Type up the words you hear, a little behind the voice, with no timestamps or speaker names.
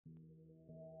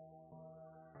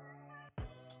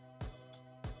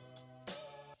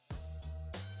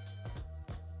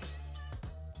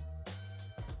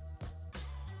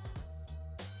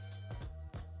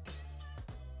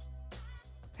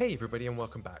Hey everybody, and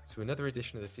welcome back to another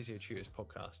edition of the Physiotutors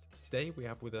podcast. Today we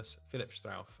have with us Filip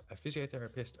Struyf, a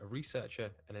physiotherapist, a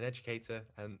researcher and an educator,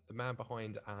 and the man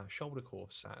behind our shoulder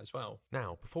course as well.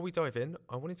 Now, before we dive in,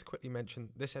 I wanted to quickly mention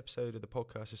this episode of the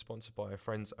podcast is sponsored by our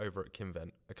friends over at Kinvent,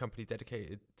 a company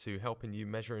dedicated to helping you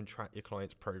measure and track your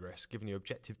client's progress, giving you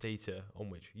objective data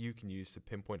on which you can use to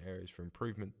pinpoint areas for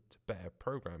improvement to better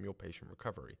program your patient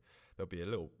recovery. There'll be a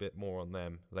little bit more on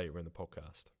them later in the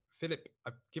podcast. Filip,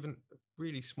 I've given a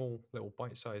really small little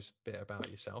bite-sized bit about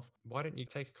yourself. Why don't you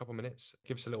take a couple minutes,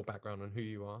 give us a little background on who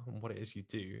you are and what it is you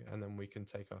do, and then we can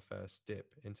take our first dip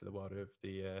into the world of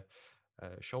the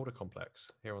shoulder complex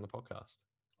here on the podcast.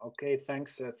 Okay,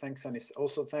 thanks, Anis.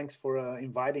 Also, thanks for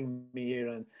inviting me here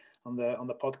and on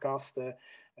the podcast.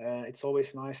 It's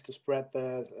always nice to spread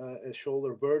the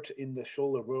shoulder word in the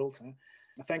shoulder world.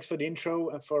 Thanks for the intro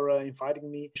and for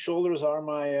inviting me. Shoulders are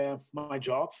my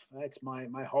job. It's my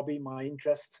hobby, my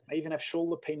interest. I even have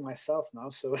shoulder pain myself now.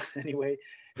 So anyway,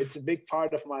 it's a big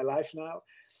part of my life now.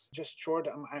 Just short,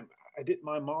 I did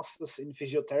my master's in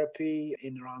physiotherapy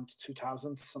in around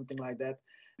 2000, something like that.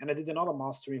 And I did another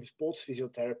master in sports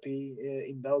physiotherapy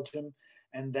in Belgium,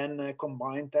 and then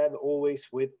combined that always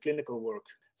with clinical work.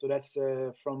 So that's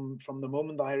from the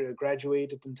moment I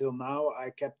graduated until now, I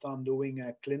kept on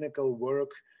doing clinical work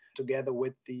together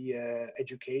with the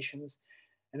educations.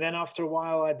 And then after a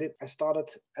while, I started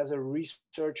as a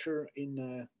researcher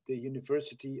in the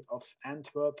University of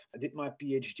Antwerp. I did my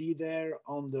PhD there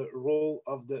on the role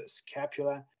of the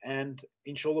scapula and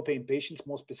in shoulder pain patients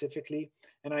more specifically.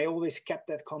 And I always kept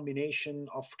that combination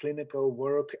of clinical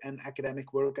work and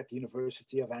academic work at the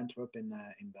University of Antwerp in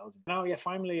Belgium. Now,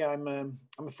 finally, I'm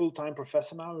a full-time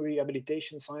professor now in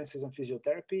rehabilitation sciences and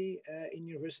physiotherapy in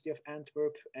University of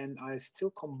Antwerp. And I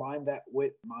still combine that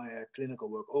with my clinical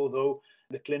work, although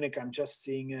the clinic, I'm just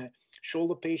seeing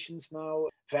shoulder patients now,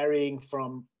 varying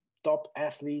from top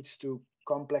athletes to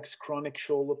complex chronic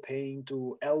shoulder pain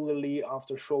to elderly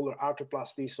after shoulder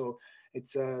arthroplasty. So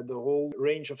it's the whole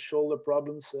range of shoulder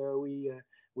problems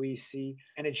we see.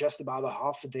 And it's just about a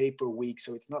half a day per week.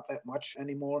 So it's not that much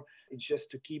anymore. It's just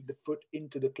to keep the foot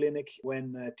into the clinic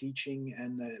when teaching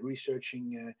and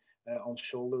researching on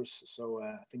shoulders. So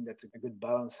I think that's a good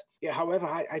balance. Yeah, however,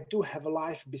 I do have a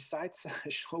life besides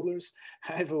shoulders.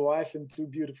 I have a wife and two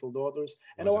beautiful daughters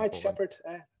and a white shepherd.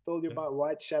 I told you about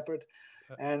white shepherd.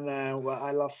 And I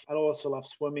also love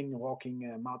swimming, walking,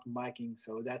 mountain biking.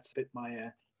 So that's a bit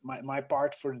my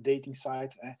part for the dating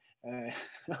site here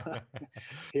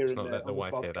it's not let the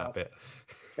wife hear that bit.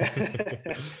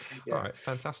 Yeah. All right,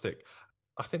 fantastic.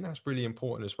 I think that's really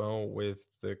important as well with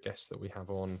the guests that we have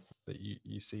on, that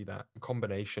you see that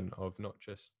combination of not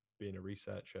just being a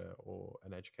researcher or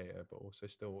an educator, but also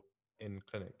still in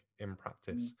clinic, in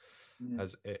practice,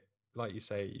 as it, like you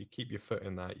say, you keep your foot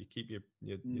in that, you keep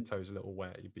your toes a little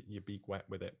wet, your beak wet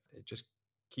with it. It just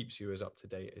keeps you as up to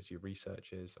date as your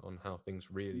research is on how things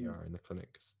really are in the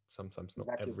clinic. Sometimes not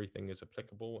everything is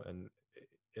applicable, and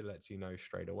it lets you know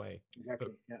straight away. Exactly.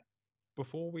 But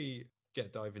before we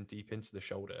get diving deep into the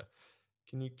shoulder,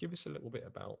 can you give us a little bit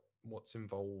about what's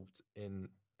involved in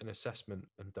an assessment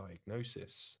and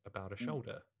diagnosis about a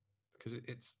shoulder? Because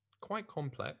it's quite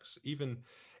complex. Even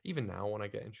now, when I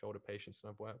get in shoulder patients, and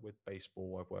I've worked with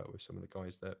baseball, I've worked with some of the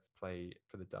guys that play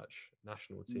for the Dutch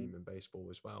national team in baseball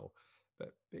as well.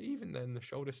 But even then, the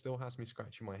shoulder still has me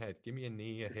scratching my head. Give me a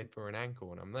knee, a hip, or an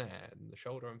ankle, and I'm there. And the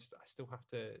shoulder, I still have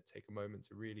to take a moment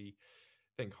to really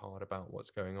think hard about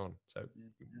what's going on. So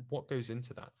what goes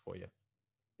into that for you?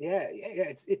 Yeah.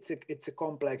 It's a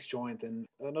complex joint, and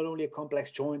not only a complex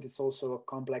joint, it's also a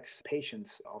complex patient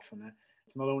often.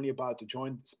 It's not only about the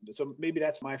joint. So maybe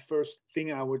that's my first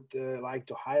thing I would like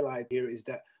to highlight here, is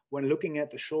that when looking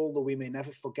at the shoulder, we may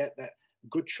never forget that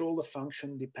good shoulder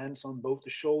function depends on both the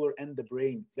shoulder and the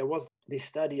brain. There was this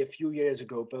study a few years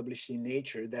ago published in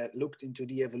Nature that looked into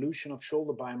the evolution of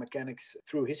shoulder biomechanics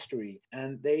through history.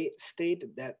 And they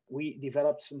stated that we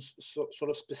developed some sort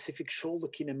of specific shoulder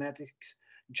kinematics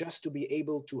just to be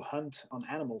able to hunt on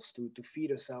animals, to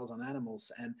feed ourselves on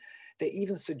animals. And they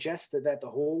even suggested that the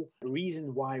whole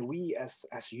reason why we as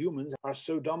humans are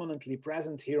so dominantly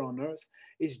present here on Earth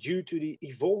is due to the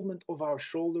evolvement of our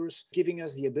shoulders, giving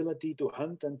us the ability to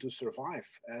hunt and to survive.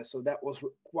 So that was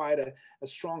quite a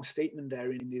strong statement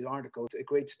there in this article. It's a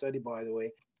great study, by the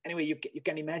way. Anyway, you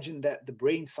can imagine that the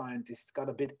brain scientists got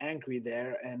a bit angry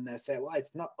there and said, well,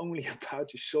 it's not only about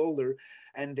the shoulder.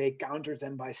 And they countered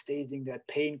them by stating that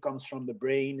pain comes from the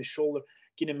brain. The shoulder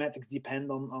kinematics depend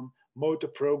on motor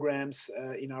programs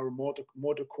in our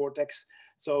motor cortex.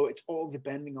 So it's all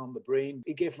depending on the brain.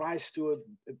 It gave rise to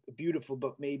a beautiful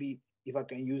but maybe if I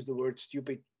can use the word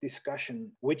stupid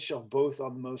discussion, which of both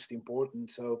are the most important.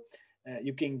 So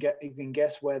you can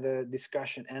guess where the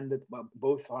discussion ended, but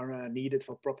both are needed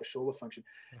for proper shoulder function.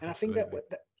 And I think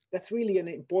Absolutely. that's really an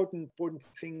important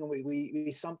thing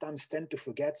we sometimes tend to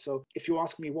forget. So if you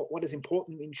ask me what is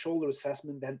important in shoulder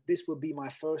assessment, then this will be my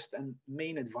first and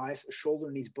main advice. A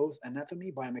shoulder needs both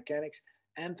anatomy, biomechanics,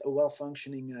 and a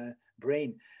well-functioning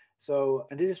brain. So,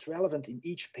 and this is relevant in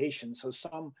each patient. So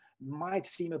some might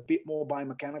seem a bit more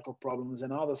biomechanical problems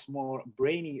and others more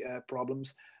brainy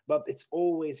problems, but it's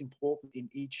always important in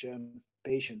each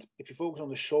patient. If you focus on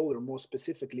the shoulder more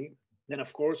specifically, then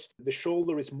of course the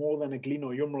shoulder is more than a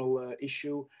glenohumeral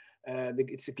issue.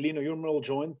 It's a glenohumeral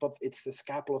joint, but it's the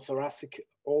scapulothoracic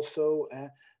also.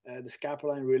 The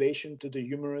scapula in relation to the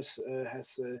humerus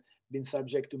has been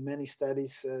subject to many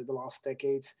studies the last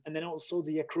decades. And then also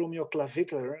the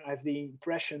acromioclavicular. I have the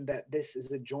impression that this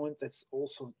is a joint that's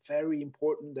also very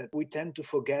important, that we tend to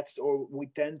forget, or we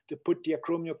tend to put the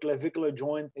acromioclavicular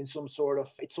joint in some sort of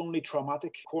it's only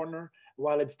traumatic corner,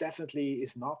 while it's definitely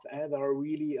is not. There are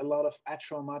really a lot of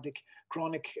atraumatic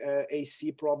chronic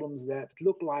AC problems that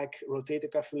look like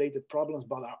rotator cuff related problems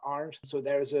but aren't. So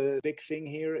there's a big thing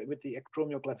here with the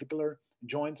acromioclavicular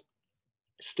joint.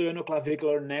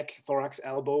 Sternoclavicular, neck, thorax,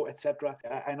 elbow, etc.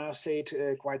 I now say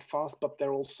it quite fast, but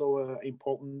they're also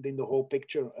important in the whole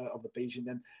picture of the patient.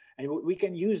 And we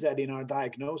can use that in our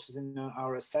diagnosis, in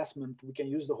our assessment. We can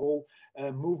use the whole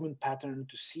movement pattern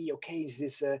to see, okay, is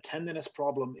this a tendinous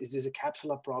problem? Is this a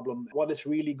capsular problem? What is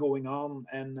really going on?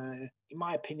 And in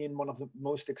my opinion, one of the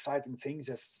most exciting things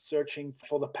is searching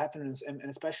for the patterns, and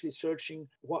especially searching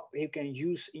what you can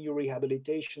use in your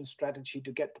rehabilitation strategy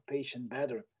to get the patient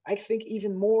better. I think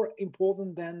even more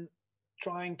important than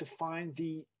trying to find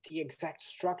the exact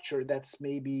structure that's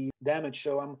maybe damaged.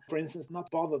 So I'm, for instance, not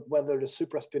bothered whether the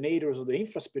supraspinators or the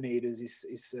infraspinators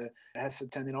has a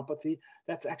tendinopathy.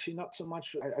 That's actually not so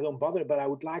much, I don't bother, but I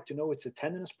would like to know it's a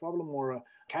tendinous problem or a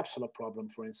capsular problem,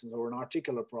 for instance, or an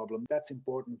articular problem. That's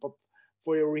important. But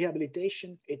for your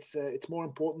rehabilitation, it's more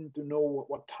important to know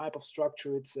what type of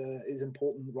structure is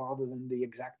important rather than the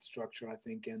exact structure, I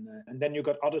think. And then you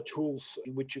got other tools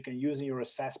in which you can use in your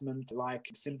assessment, like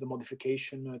symptom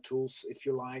modification tools, if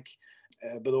you like,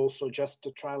 but also just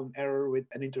a trial and error with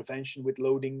an intervention with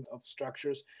loading of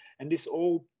structures. And this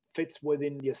all fits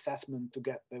within the assessment to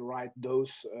get the right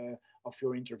dose of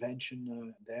your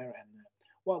intervention there. And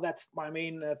well, that's my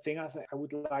main thing I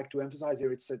would like to emphasize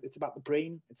here. It's about the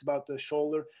brain, it's about the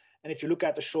shoulder. And if you look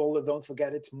at the shoulder, don't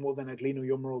forget it's more than a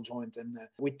glenohumeral joint. And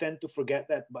we tend to forget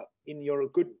that. But in your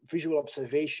good visual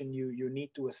observation, you need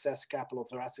to assess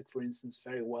scapulothoracic, for instance,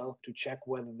 very well to check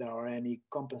whether there are any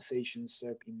compensations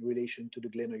in relation to the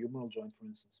glenohumeral joint, for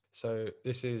instance. So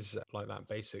this is like that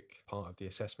basic part of the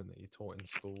assessment that you taught in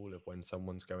school of when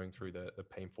someone's going through the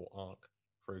painful arc,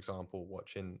 for example,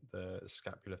 watching the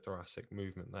scapulothoracic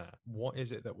movement there. What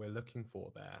is it that we're looking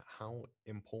for there? How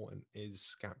important is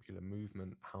scapular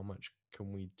movement? How much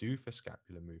can we do for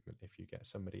scapular movement if you get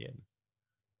somebody in?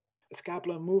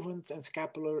 Scapular movement and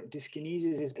scapular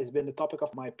dyskinesis has been the topic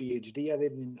of my PhD. I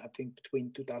did in, I think,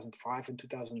 between 2005 and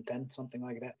 2010, something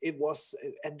like that. It was,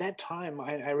 at that time,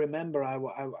 I remember I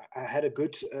had a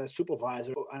good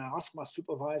supervisor, and I asked my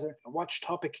supervisor, which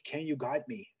topic can you guide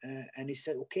me? And he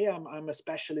said, okay, I'm a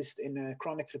specialist in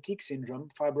chronic fatigue syndrome,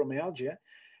 fibromyalgia,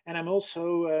 and I'm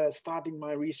also starting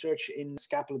my research in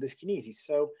scapular dyskinesis.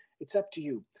 So it's up to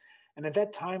you. And at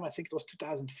that time, I think it was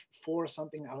 2004 or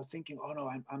something, I was thinking, oh no,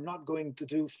 I'm not going to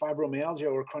do fibromyalgia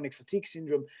or chronic fatigue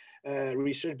syndrome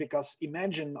research, because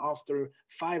imagine after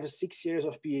 5 or 6 years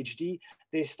of PhD,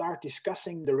 they start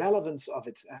discussing the relevance of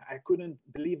it. I couldn't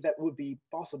believe that would be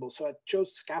possible. So I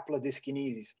chose scapular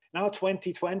dyskinesis. Now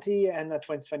 2020 and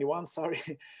 2021, sorry,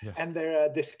 Yeah. and they're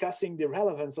discussing the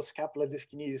relevance of scapular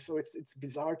dyskinesis. So it's a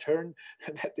bizarre turn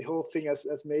that the whole thing has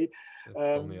made. It's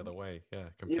gone the other way. Yeah,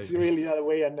 completely. It's really the other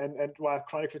way. And while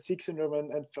chronic fatigue syndrome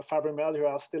and fibromyalgia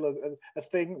are still a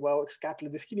thing, well,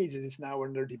 scapular dyskinesis is now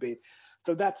under debate.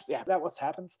 So that what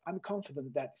happens. I'm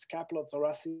confident that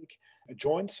scapulothoracic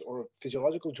joint or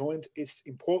physiological joint is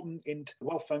important in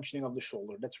well functioning of the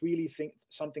shoulder. That's really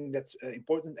something that's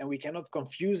important, and we cannot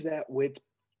confuse that with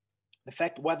the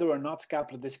fact whether or not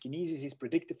scapular dyskinesis is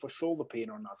predictive for shoulder pain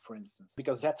or not, for instance,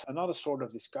 because that's another sort of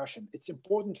discussion. It's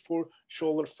important for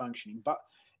shoulder functioning, but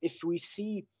if we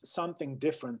see something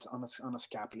different on a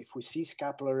scapula, if we see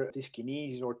scapular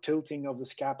dyskinesis or tilting of the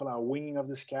scapula or winging of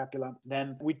the scapula,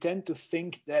 then we tend to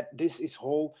think that this is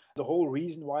the whole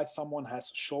reason why someone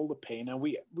has shoulder pain. And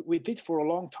we did for a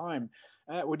long time.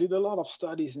 We did a lot of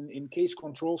studies in case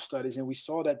control studies, and we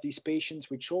saw that these patients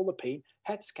with shoulder pain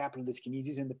had scapular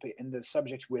dyskinesis, and the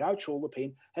subjects without shoulder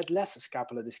pain had less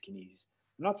scapular dyskinesis.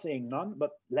 I'm not saying none,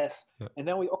 but less. Yeah. And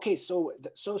then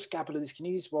so scapular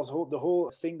dyskinesis was the whole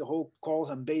thing, the whole cause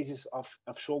and basis of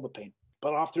shoulder pain.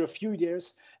 But after a few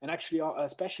years, and actually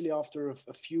especially after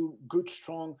a few good,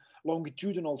 strong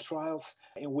longitudinal trials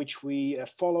in which we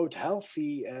followed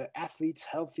healthy athletes,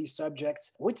 healthy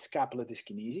subjects with scapular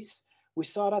dyskinesis, we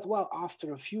saw that, well,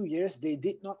 after a few years, they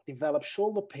did not develop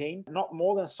shoulder pain, not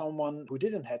more than someone who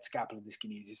didn't have scapular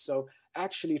dyskinesis. So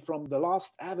actually, from the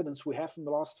last evidence we have from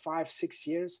the last 5-6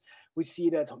 years, we see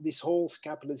that this whole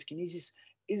scapular dyskinesis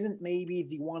isn't maybe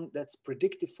the one that's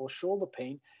predictive for shoulder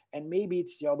pain, and maybe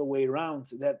it's the other way around,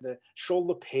 that the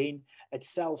shoulder pain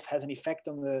itself has an effect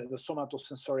on the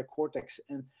somatosensory cortex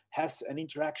and has an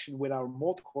interaction with our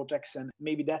motor cortex, and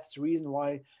maybe that's the reason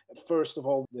why, first of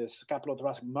all, the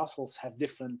scapulothoracic muscles have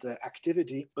different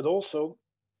activity, but also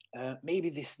maybe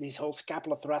this whole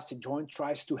scapulothoracic joint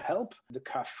tries to help the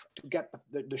cuff to get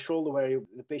the shoulder where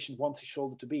the patient wants his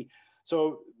shoulder to be.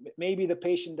 So maybe the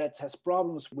patient that has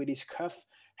problems with his cuff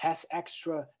has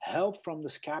extra help from the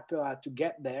scapula to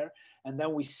get there, and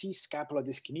then we see scapular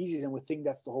dyskinesis and we think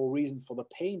that's the whole reason for the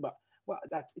pain, but well,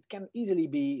 it can easily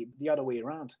be the other way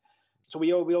around. So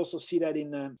we also see that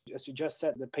in, as you just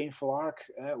said, the painful arc,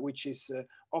 which is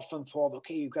often thought,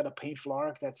 okay, you've got a painful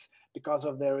arc. That's because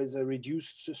there is a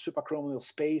reduced supracromial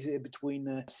space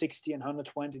between 60 and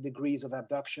 120 degrees of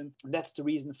abduction. And that's the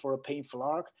reason for a painful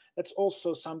arc. That's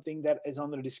also something that is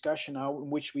under discussion now, in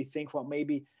which we think, well,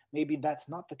 maybe that's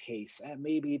not the case.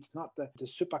 Maybe it's not the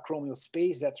supracromial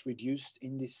space that's reduced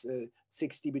in this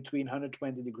 60 between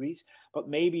 120 degrees, but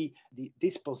maybe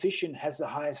this position has the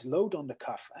highest load on the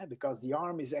cuff, because the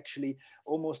arm is actually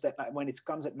almost when it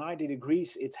comes at 90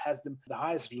 degrees, it has the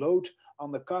highest load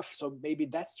on the cuff. So maybe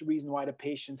that's the reason why the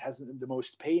patient has the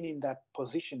most pain in that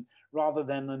position, rather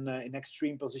than in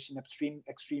extreme position,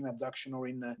 extreme abduction, or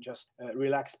in just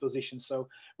relaxed position. So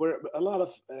where a lot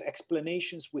of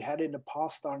explanations we had in the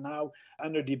past are now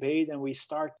under debate, and we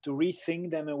start to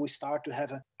rethink them, and we start to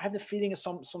have the feeling of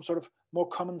some sort of more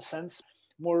common sense,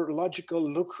 more logical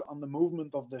look on the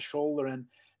movement of the shoulder, and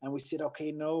we said,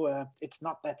 okay, no, it's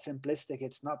not that simplistic.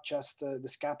 It's not just the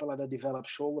scapula that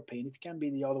develops shoulder pain. It can be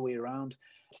the other way around.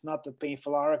 It's not the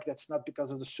painful arc. That's not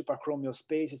because of the supracromial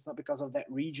space. It's not because of that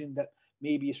region that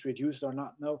maybe is reduced or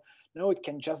not. No, it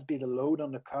can just be the load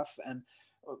on the cuff. And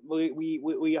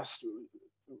we are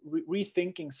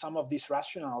rethinking some of these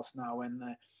rationales now, and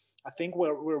I think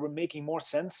we're making more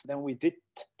sense than we did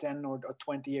 10 or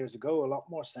 20 years ago, a lot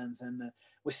more sense. And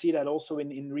we see that also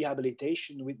in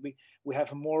rehabilitation. We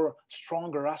have a more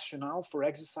stronger rationale for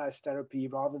exercise therapy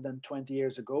rather than 20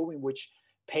 years ago, in which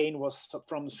pain was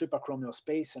from the supracromial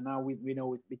space. And now we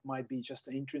know it might be just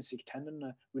an intrinsic tendon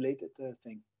related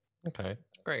thing. Okay,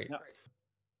 great. Yeah.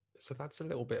 So that's a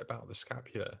little bit about the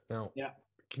scapula. Now,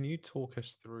 can you talk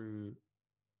us through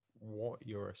what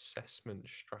your assessment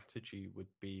strategy would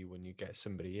be when you get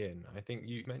somebody in? I think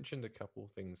you mentioned a couple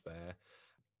of things there.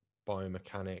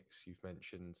 Biomechanics, you've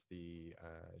mentioned the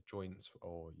joints,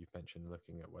 or you've mentioned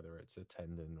looking at whether it's a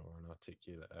tendon or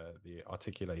the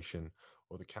articulation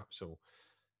or the capsule.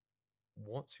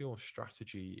 What's your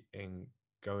strategy in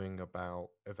going about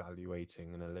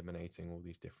evaluating and eliminating all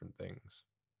these different things,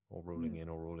 or ruling in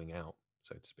or ruling out,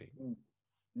 so to speak?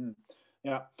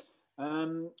 Yeah.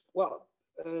 Well,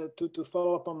 to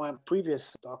follow up on my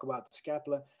previous talk about the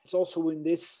scapula, it's also in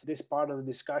this part of the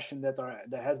discussion that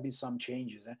there has been some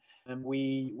changes. And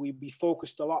we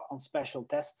focused a lot on special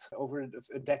tests over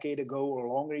a decade ago or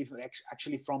longer, even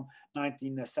actually from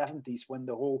 1970s, when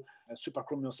the whole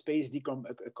supracromial space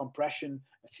compression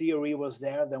theory was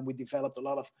there. Then we developed a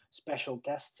lot of special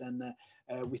tests, and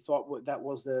we thought that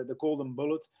was the golden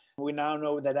bullet. We now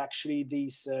know that actually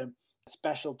these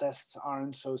special tests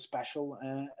aren't so special.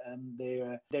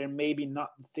 They're maybe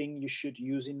not the thing you should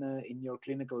use in your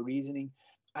clinical reasoning.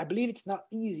 I believe it's not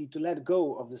easy to let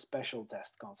go of the special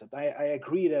test concept. I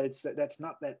agree that that's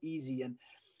not that easy, and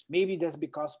maybe that's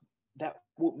because that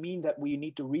would mean that we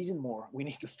need to reason more. We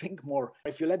need to think more.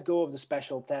 If you let go of the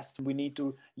special test, we need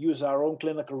to use our own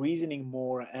clinical reasoning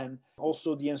more, and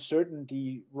also the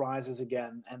uncertainty rises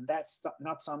again. And that's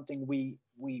not something we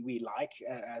like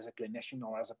as a clinician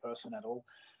or as a person at all.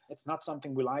 It's not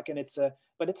something we like, and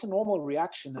but it's a normal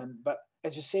reaction. But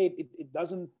as you say, it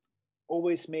doesn't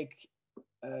always make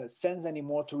sense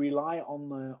anymore to rely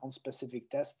on specific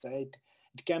tests.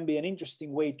 It can be an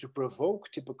interesting way to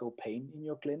provoke typical pain in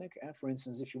your clinic. For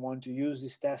instance, if you want to use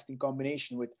this test in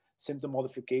combination with symptom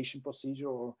modification procedure,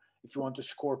 or if you want to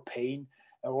score pain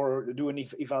or do an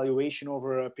evaluation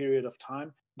over a period of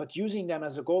time. But using them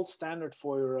as a gold standard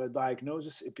for your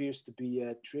diagnosis appears to be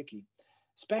tricky,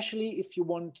 especially if you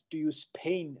want to use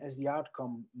pain as the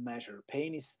outcome measure.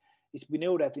 Pain is we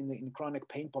know that in chronic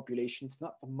pain population, it's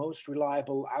not the most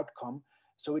reliable outcome.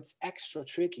 So it's extra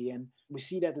tricky. And we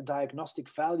see that the diagnostic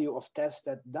value of tests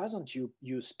that doesn't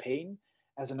use pain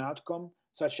as an outcome,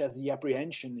 such as the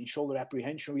shoulder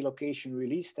apprehension, relocation,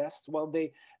 release tests, well,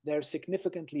 they're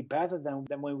significantly better than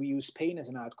when we use pain as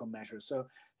an outcome measure. So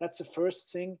that's the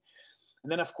first thing.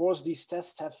 And then, of course, these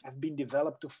tests have been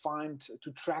developed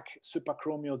to track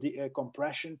subacromial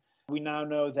compression. We now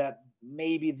know that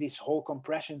maybe this whole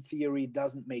compression theory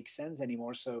doesn't make sense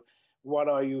anymore. So what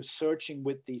are you searching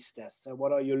with these tests?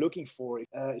 What are you looking for?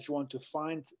 If you want to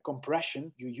find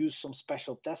compression, you use some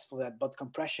special tests for that, but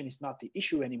compression is not the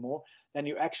issue anymore. Then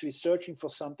you're actually searching for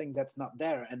something that's not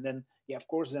there. And then, of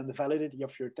course, then the validity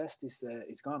of your test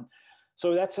is gone.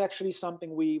 So that's actually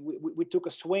something we took a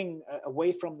swing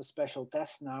away from the special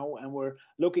tests now, and we're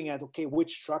looking at, okay,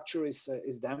 which structure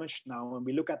is damaged now. When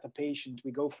we look at the patient,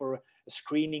 we go for a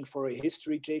screening, for a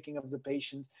history taking of the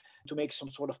patient to make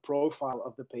some sort of profile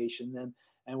of the patient.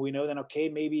 And we know then, okay,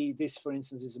 maybe this, for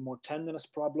instance, is a more tendinous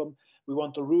problem. We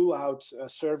want to rule out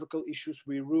cervical issues.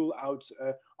 We rule out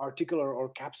articular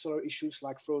or capsular issues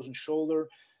like frozen shoulder.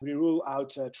 We rule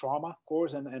out trauma, of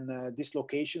course, and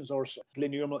dislocations or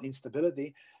glenohumeral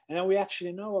instability. And then we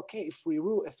actually know, okay, if we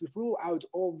rule out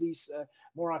all these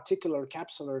more articular,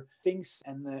 capsular things,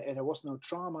 and there was no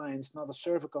trauma and it's not a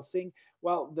cervical thing,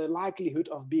 well, the likelihood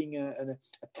of being a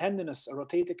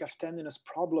rotator cuff tendinous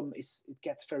problem it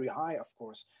gets very high, of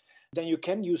course. Then you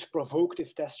can use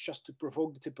provocative tests just to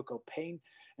provoke the typical pain,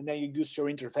 and then you use your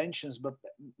interventions. But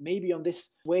maybe on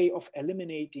this way of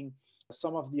eliminating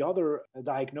some of the other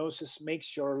diagnosis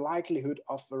makes your likelihood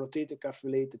of a rotator cuff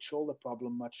related shoulder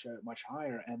problem much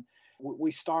higher. And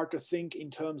we start to think in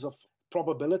terms of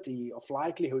probability of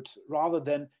likelihood rather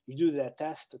than you do that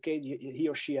test, okay, he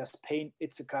or she has pain,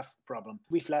 it's a cuff problem.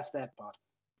 We've left that part.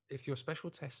 If your special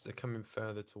tests are coming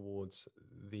further towards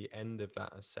the end of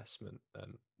that assessment,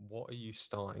 then what are you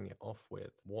starting it off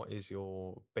with? What is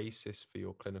your basis for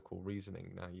your clinical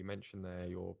reasoning? Now, you mentioned there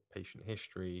your patient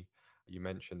history. You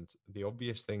mentioned the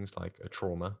obvious things like a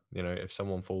trauma. You know, if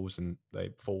someone falls and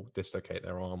they dislocate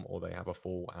their arm, or they have a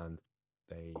fall and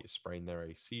they sprain their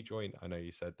AC joint. I know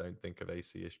you said don't think of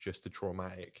AC as just a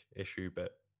traumatic issue,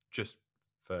 but just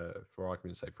for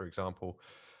argument's sake, for example,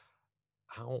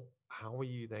 how are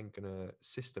you then going to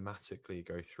systematically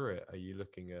go through it? Are you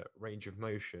looking at range of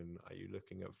motion? Are you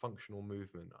looking at functional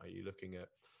movement? Are you looking at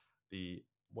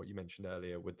what you mentioned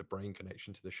earlier with the brain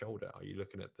connection to the shoulder? Are you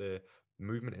looking at the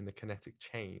movement in the kinetic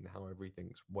chain, how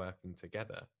everything's working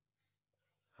together?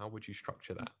 How would you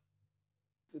structure that?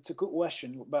 It's a good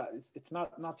question, but it's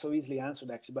not so easily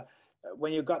answered, actually. But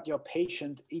when you got your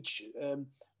patient, each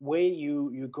way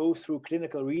you go through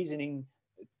clinical reasoning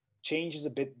changes a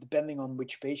bit depending on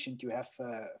which patient you have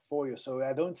for you. So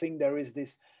I don't think there is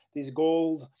this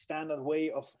gold standard way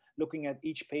of looking at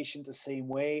each patient the same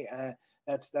way.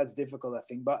 That's difficult, I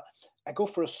think. But I go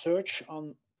for a search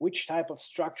on which type of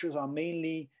structures are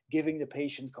mainly giving the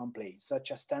patient complaints, such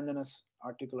as tendinous,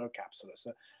 articular, capsular.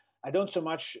 So I don't so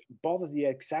much bother the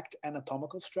exact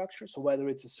anatomical structure. So whether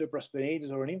it's a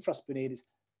supraspinatus or an infraspinatus,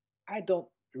 I don't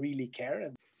really care.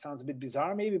 It sounds a bit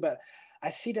bizarre maybe, but I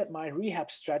see that my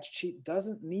rehab strategy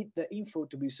doesn't need the info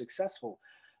to be successful.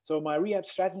 So my rehab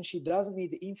strategy doesn't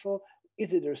need the info.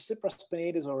 Is it a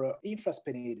supraspinatus or an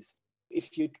infraspinatus?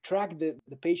 If you track the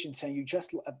patients and you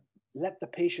just let the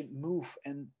patient move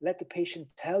and let the patient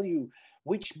tell you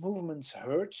which movements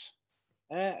hurts,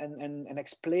 and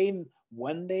explain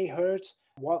when they hurt,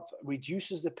 what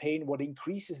reduces the pain, what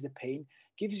increases the pain,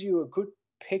 gives you a good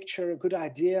picture, a good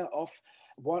idea of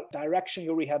what direction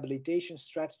your rehabilitation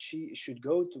strategy should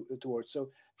go towards. So,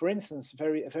 for instance,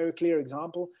 a very clear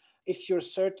example, if you're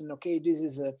certain, okay, this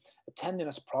is a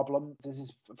tendinous problem, this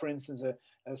is, for instance,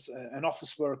 an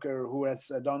office worker who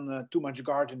has done too much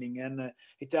gardening, and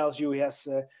he tells you he has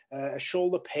a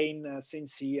shoulder pain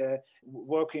since he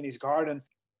worked in his garden.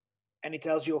 and he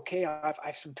tells you, okay, I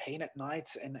have some pain at night,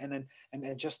 and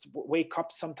just wake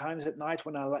up sometimes at night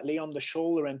when I lay on the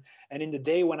shoulder, and in the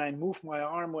day when I move my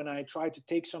arm, when I try to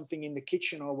take something in the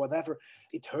kitchen or whatever,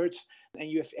 it hurts. And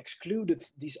you have excluded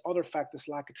these other factors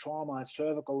like a trauma, a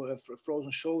cervical,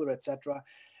 frozen shoulder, etc.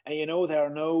 And there are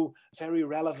no very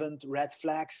relevant red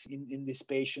flags in this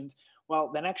patient.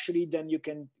 Well, then you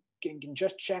can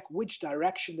just check which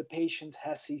direction the patient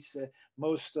has his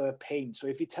most pain. So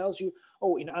if he tells you,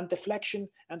 oh, in anteflexion,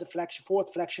 forward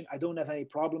flexion, I don't have any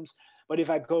problems. But if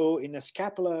I go in a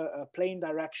scapular plane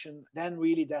direction, then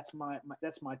really that's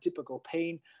my typical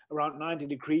pain. Around 90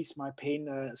 degrees, my pain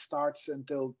starts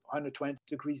until 120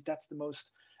 degrees. That's the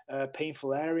most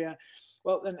painful area.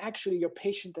 Well, then actually your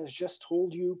patient has just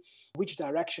told you which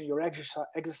direction your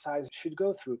exercise should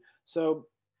go through. So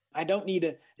I don't need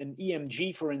an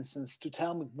EMG, for instance, to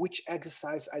tell me which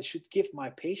exercise I should give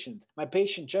my patient. My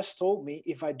patient just told me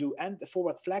if I do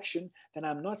forward flexion, then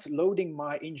I'm not loading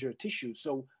my injured tissue.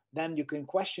 So then you can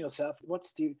question yourself,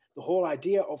 what's the whole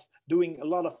idea of doing a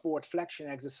lot of forward flexion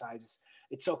exercises?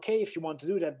 It's okay if you want to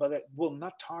do that, but it will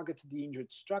not target the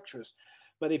injured structures.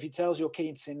 But if he tells you, okay,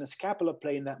 it's in the scapular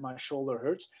plane that my shoulder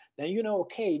hurts, then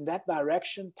okay, in that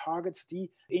direction targets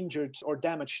the injured or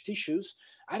damaged tissues.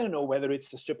 I don't know whether it's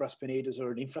the supraspinatus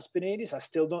or the infraspinatus. I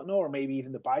still don't know, or maybe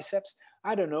even the biceps.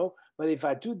 I don't know. But if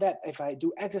I do that, if I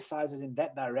do exercises in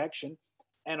that direction,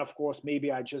 and of course,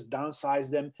 maybe I just downsize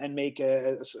them and make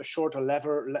a shorter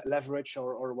leverage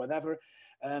or whatever,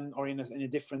 or in a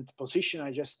different position.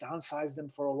 I just downsize them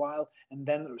for a while and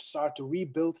then start to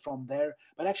rebuild from there.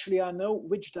 But actually, I know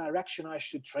which direction I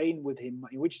should train with him,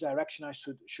 in which direction I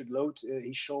should load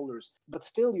his shoulders. But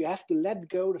still, you have to let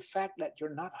go the fact that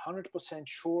you're not 100%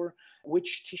 sure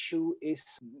which tissue is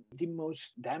the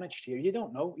most damaged here. You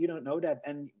don't know that.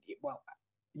 And well,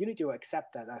 you need to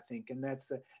accept that, I think, and it's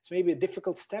maybe a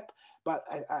difficult step, but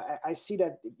I see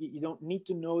that you don't need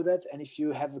to know that. And if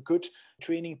you have a good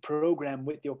training program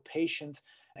with your patient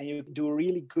and you do a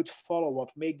really good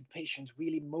follow-up, make the patient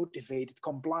really motivated,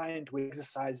 compliant with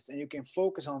exercises, and you can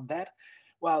focus on that,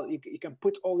 well, you can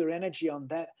put all your energy on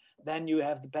that, then you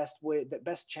have the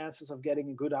best chances of getting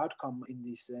a good outcome in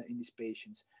these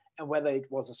patients. And whether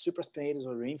it was a supraspinatus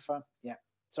or infra,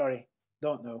 sorry,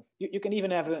 don't know. You can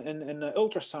even have an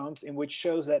ultrasound in which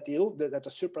shows that the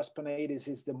supraspinatus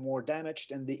is the more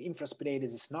damaged and the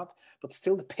infraspinatus is not, but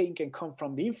still the pain can come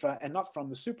from the infra and not from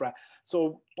the supra.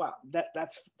 So, well,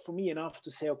 that's for me enough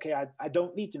to say, okay, I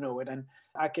don't need to know it. And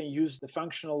I can use the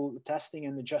functional testing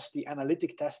and just the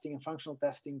analytic testing and functional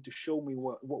testing to show me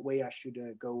what way I should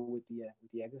go with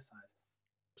the exercises.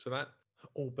 So that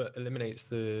all but eliminates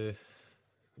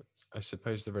I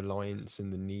suppose, the reliance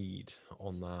and the need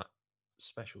on that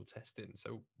special testing.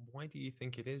 So why do you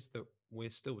think it is that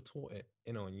we're still taught it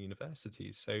in our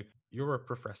universities? So you're a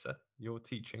professor, you're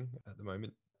teaching at the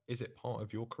moment. Is it part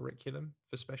of your curriculum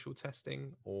for special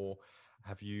testing, or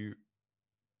have you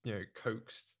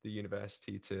coaxed the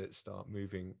university to start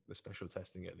moving the special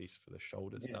testing, at least for the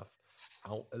shoulder stuff,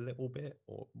 out a little bit?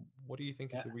 Or what do you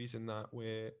think is the reason that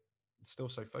we're still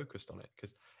so focused on it?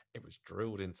 Because it was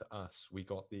drilled into us. We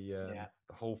got the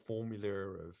whole formula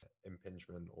of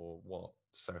impingement, or what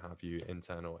so have you,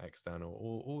 internal, external,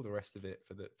 all the rest of it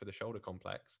for the shoulder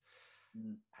complex.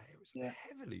 It was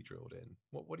heavily drilled in.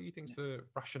 What do you think's the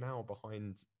rationale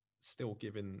behind still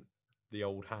giving the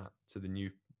old hat to the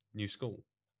new school?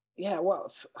 Yeah,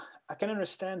 well, I can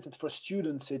understand that for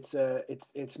students,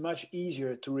 it's much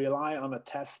easier to rely on a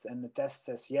test, and the test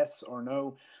says yes or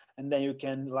no, and then you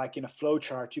can, like in a flow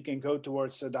chart, you can go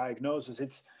towards a diagnosis.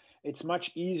 It's much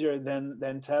easier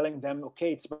than telling them,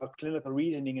 okay, it's about clinical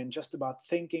reasoning and just about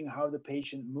thinking how the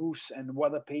patient moves and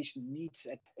what the patient needs.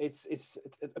 It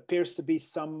appears to be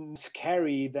some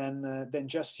scary than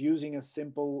just using a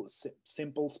simple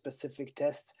specific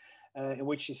test. In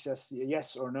which he says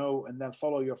yes or no, and then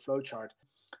follow your flow chart.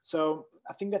 So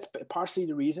I think that's partially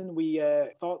the reason we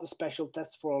thought the special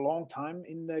tests for a long time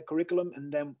in the curriculum.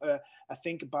 And then I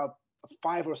think about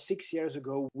 5 or 6 years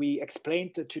ago, we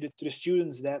explained to the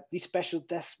students that these special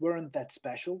tests weren't that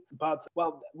special. But,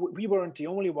 well, we weren't the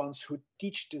only ones who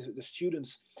teach the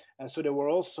students. So there were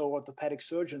also orthopedic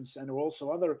surgeons, and there were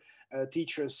also other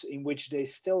teachers in which they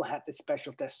still had the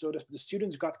special tests. So the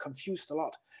students got confused a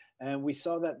lot. And we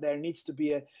saw that there needs to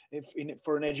be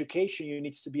for an education, you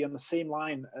needs to be on the same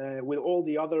line with all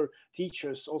the other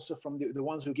teachers, also from the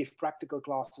ones who give practical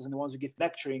classes and the ones who give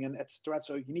lecturing and etc.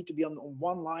 So you need to be on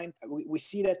one line. We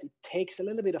see that it takes a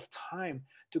little bit of time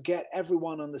to get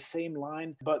everyone on the same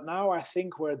line. But now I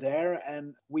think we're there,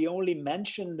 and we only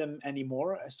mention them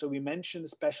anymore. So we mention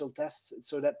special tests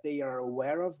so that they are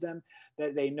aware of them,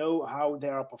 that they know how they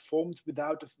are performed,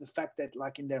 without the fact that,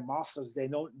 like in their masters, they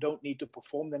don't need to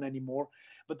perform them anymore.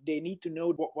 But they need to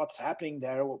know what's happening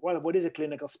there. What is a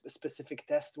clinical specific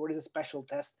test? What is a special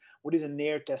test? What is a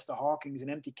near test, a Hawkins, an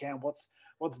empty can?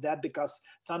 What's that? Because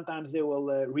sometimes they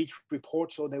will read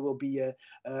reports, or they will be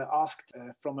asked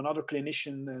from another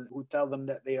clinician who tell them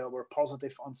that they were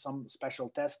positive on some special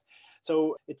test.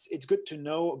 So it's good to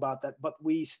know about that, but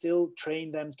we still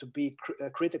train them to be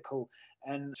critical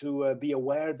and to be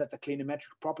aware that the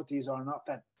clinometric properties are not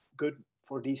that good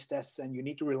for these tests, and you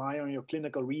need to rely on your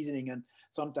clinical reasoning and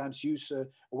sometimes use a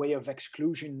way of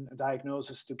exclusion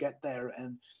diagnosis to get there.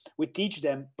 And we teach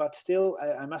them, but still,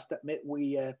 I must admit,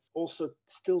 we also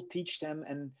still teach them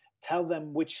and tell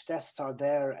them which tests are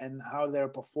there and how they're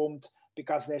performed,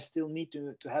 because they still need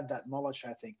to have that knowledge,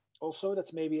 I think. Also,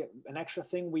 that's maybe an extra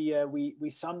thing. We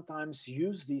sometimes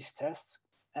use these tests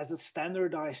as a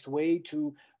standardized way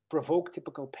to provoke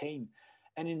typical pain.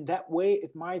 And in that way,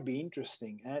 it might be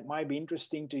interesting. It might be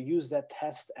interesting to use that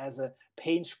test as a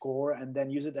pain score and then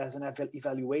use it as an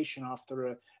evaluation after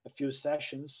a few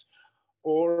sessions.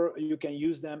 Or you can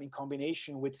use them in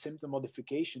combination with symptom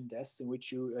modification tests, in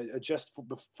which you adjust,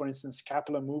 for instance,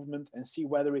 scapular movement and see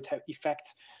whether it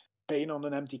affects pain on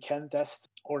an empty can test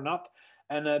or not.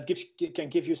 And it can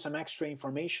give you some extra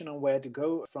information on where to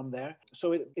go from there.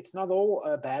 So it's not all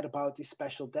bad about these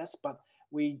special tests, but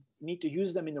we need to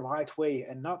use them in the right way,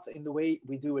 and not in the way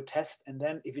we do a test, and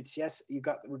then if it's yes, you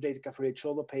got rotator cuff related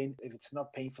shoulder pain. If it's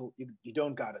not painful, you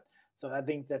don't got it. So I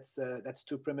think that's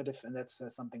too primitive, and that's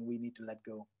something we need to let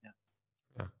go.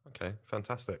 Yeah. Okay.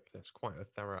 Fantastic. That's quite a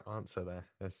thorough answer there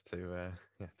as to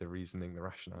the reasoning, the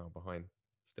rationale behind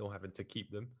still having to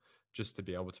keep them, just to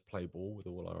be able to play ball with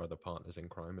all our other partners in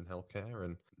crime and healthcare,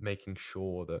 and making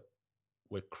sure that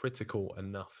we're critical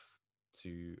enough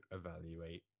to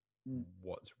evaluate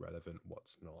what's relevant,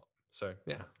 what's not. So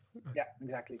yeah,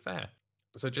 exactly. Fair.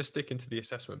 So just sticking to the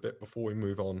assessment bit before we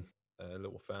move on a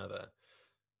little further,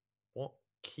 what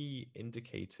key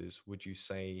indicators would you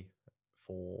say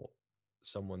for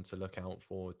someone to look out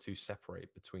for to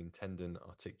separate between tendon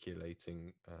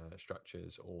articulating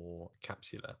structures or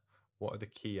capsular? What are the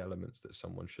key elements that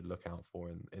someone should look out for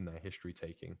in their history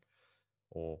taking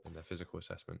or in their physical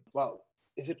assessment? Well,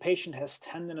 if a patient has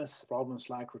tendinous problems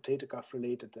like rotator cuff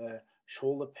related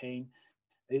shoulder pain,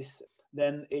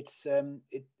 then it's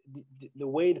the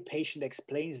way the patient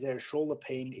explains their shoulder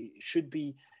pain should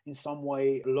be in some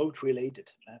way load related.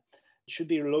 It should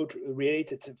be load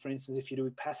related. For instance, if you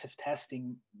do passive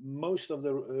testing, most of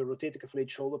the rotator cuff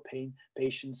related shoulder pain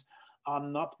patients are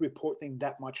not reporting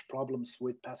that much problems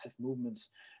with passive movements.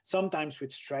 Sometimes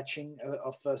with stretching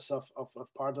of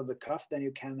part of the cuff, then you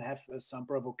can have some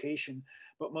provocation,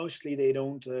 but mostly they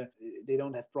don't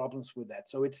have problems with that.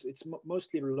 So it's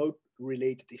mostly load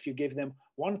related. If you give them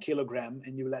 1 kilogram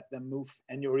and you let them move,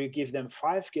 and you give them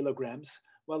 5 kilograms,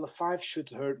 well, the 5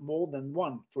 should hurt more than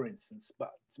 1, for instance.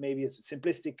 But it's maybe a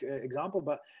simplistic example,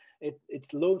 but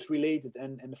it's load related.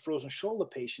 And the frozen shoulder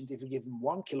patient, if you give them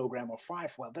 1 kilogram or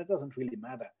 5, well, that doesn't really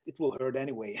matter. It will hurt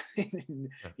anyway,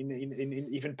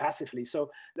 even passively.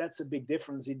 So that's a big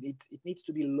difference. It needs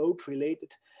to be load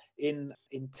related in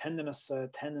tendinous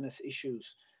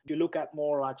issues. If you look at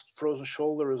more like frozen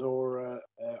shoulders or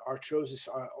arthrosis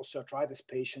or osteoarthritis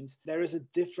patients, there is a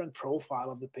different profile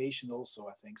of the patient also,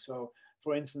 I think. So,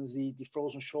 for instance, the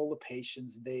frozen shoulder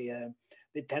patients, they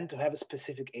tend to have a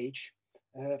specific age.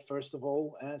 First of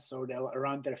all, so they're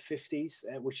around their 50s,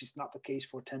 which is not the case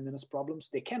for tendinous problems.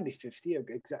 They can be 50, of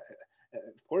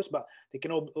course, but they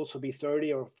can also be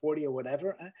 30 or 40 or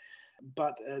whatever.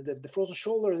 But the frozen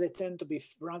shoulders, they tend to be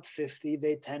around 50.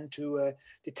 They tend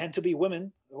to be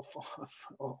women.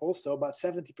 Also, about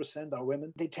 70% are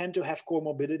women. They tend to have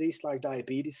comorbidities like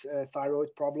diabetes, thyroid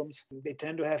problems. They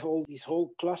tend to have all this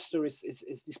whole cluster. Is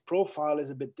this profile is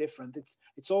a bit different.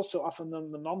 It's also often on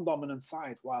the non-dominant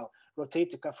side, while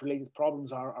rotator cuff related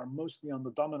problems are mostly on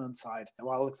the dominant side.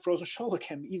 While frozen shoulder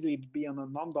can easily be on the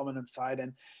non-dominant side,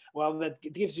 and well, that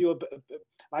gives you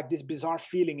like this bizarre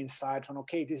feeling inside from,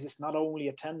 okay, this is not only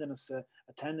a tendinous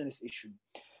issue.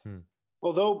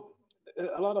 Although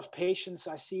a lot of patients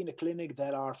I see in the clinic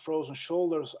that are frozen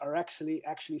shoulders are actually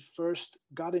first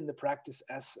got in the practice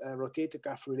as a rotator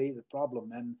cuff related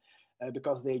problem, and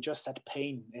because they just had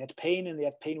pain. They had pain, and they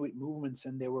had pain with movements,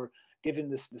 and they were given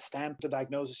the stamp to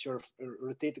diagnose your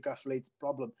rotator cuff related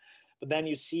problem. But then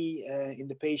you see in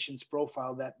the patient's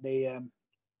profile that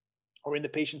or in the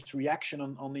patient's reaction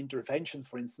on intervention,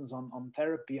 for instance, on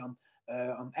therapy, on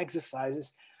on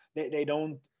exercises, they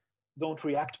don't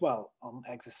react well on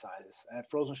exercises.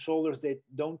 Frozen shoulders, they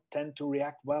don't tend to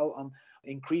react well on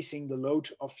increasing the load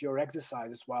of your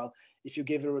exercises. While if you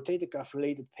give a rotator cuff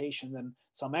related patient then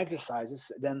some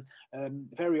exercises, then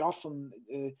very often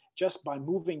just by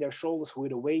moving their shoulders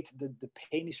with a weight, the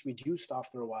pain is reduced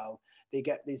after a while. They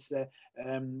get this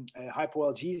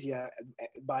hypoalgesia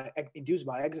induced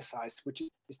by exercise, which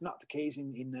is not the case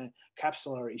in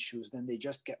capsular issues. Then they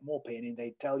just get more pain, and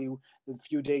they tell you a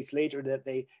few days later that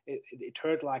it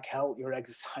hurt like hell, your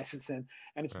exercises, and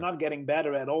it's not getting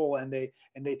better at all, and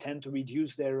they tend to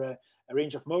reduce their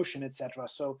range of motion, etc.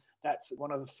 So that's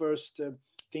one of the first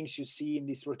things you see in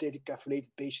these rotator cuff related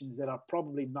patients that are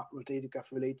probably not rotator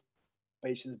cuff related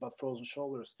patients but frozen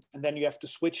shoulders. And then you have to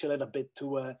switch a little bit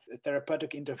to a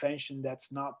therapeutic intervention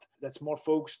that's more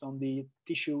focused on the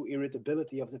tissue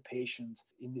irritability of the patient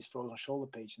in these frozen shoulder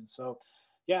patients. So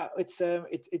yeah,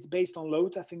 it's based on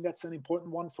load. I think that's an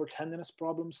important one for tendinous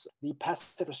problems. The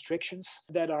passive restrictions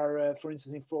that are, for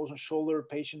instance, in frozen shoulder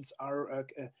patients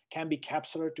can be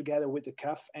capsular together with the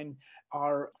cuff, and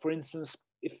are, for instance,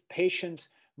 if patient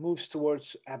moves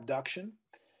towards abduction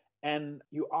and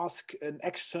you ask an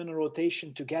external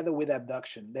rotation together with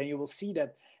abduction, then you will see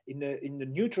that in the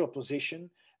neutral position,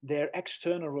 their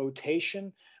external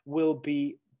rotation will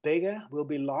be bigger, will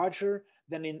be larger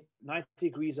than in 90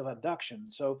 degrees of abduction.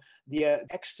 So the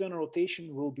external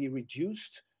rotation will be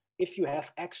reduced if you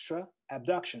have extra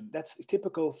abduction. That's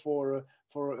typical for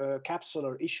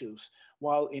capsular issues.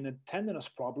 While in a tendinous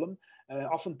problem,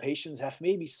 often patients have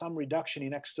maybe some reduction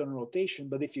in external rotation,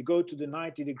 but if you go to the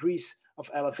 90 degrees of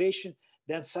elevation,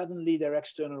 then suddenly their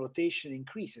external rotation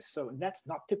increases. So that's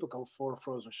not typical for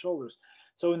frozen shoulders.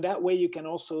 So in that way, you can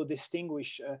also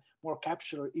distinguish more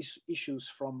capsular issues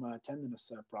from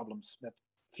tendinous problems. That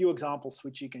few examples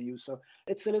which you can use. So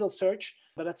it's a little search,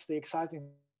 but that's the exciting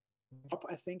part,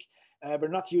 I think. We're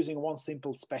not using one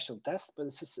simple special test, but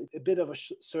it's just a bit of a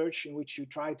search in which you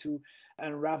try to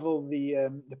unravel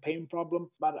the pain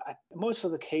problem. But most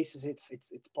of the cases,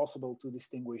 it's possible to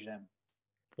distinguish them.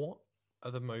 What are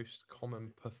the most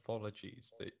common pathologies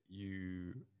that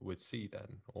you would see then,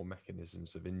 or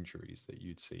mechanisms of injuries that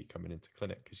you'd see coming into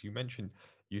clinic? Because you mentioned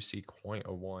you see quite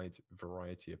a wide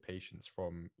variety of patients,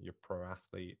 from your pro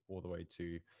athlete all the way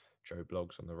to Joe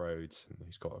Bloggs on the roads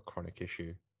who's got a chronic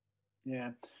issue.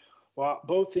 Yeah, well,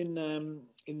 both in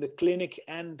the clinic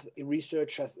and in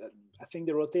research, I think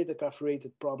the rotator cuff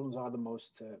related problems are the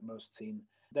most seen.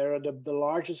 They're the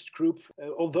largest group,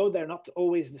 although they're not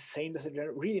always the same.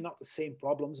 They're really not the same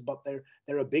problems, but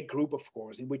they're a big group, of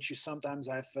course, in which you sometimes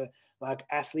have like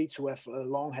athletes who have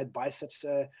long head biceps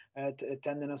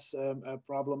tendinous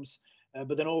problems.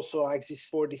 But then also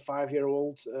exists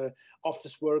 45-year-old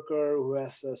office worker who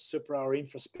has supra or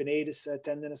infraspinatus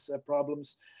tendinous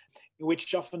problems, in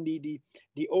which often the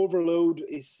overload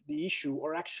is the issue,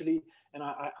 or actually, and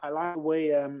I like the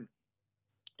way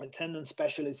tendon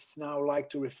specialists now like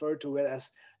to refer to it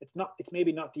as it's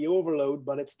maybe not the overload,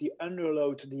 but it's the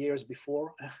underload the years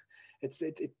before.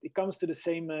 It comes to the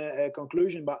same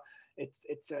conclusion, but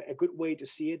it's a good way to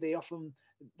see it. They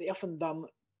often done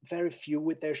very few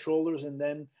with their shoulders, and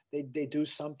then they do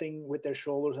something with their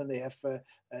shoulders and they have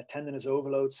tendinous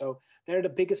overload. So they're the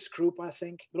biggest group, I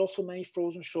think, but also many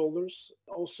frozen shoulders.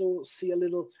 Also see a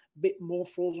little bit more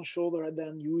frozen shoulder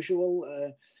than usual.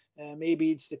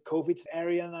 Maybe it's the COVID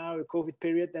area now, the COVID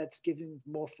period, that's giving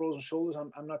more frozen shoulders.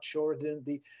 I'm not sure.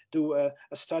 Didn't do a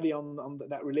study on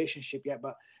that relationship yet,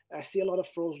 but I see a lot of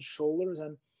frozen shoulders,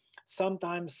 and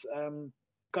sometimes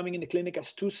coming in the clinic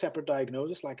as two separate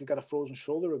diagnoses, like you got a frozen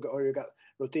shoulder or you got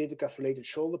rotator cuff related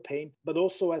shoulder pain. But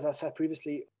also, as I said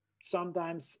previously,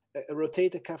 sometimes a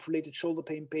rotator cuff related shoulder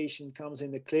pain patient comes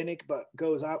in the clinic but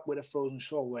goes out with a frozen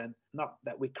shoulder. And not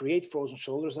that we create frozen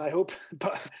shoulders, I hope,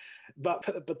 but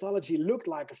the pathology looked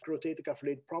like a rotator cuff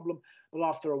related problem, but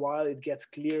after a while it gets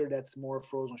clear that's more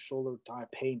frozen shoulder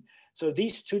type pain. So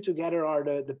these two together are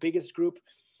the biggest group.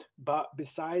 But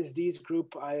besides these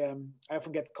group, I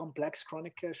often get complex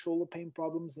chronic shoulder pain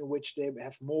problems in which they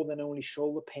have more than only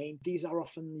shoulder pain. These are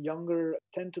often younger,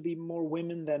 tend to be more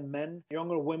women than men.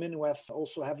 Younger women who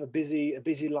also have a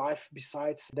busy life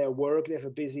besides their work. They have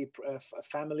a busy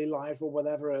family life or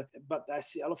whatever. But I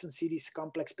often see these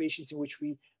complex patients in which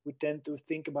we tend to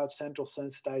think about central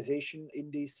sensitization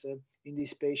in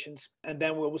these patients. And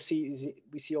then we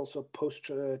see also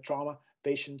post-trauma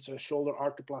patients, shoulder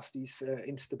arthroplasties,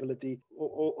 instability,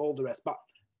 all the rest. But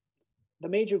the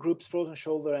major groups, frozen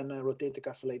shoulder and rotator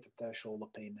cuff related shoulder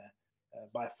pain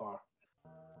by far.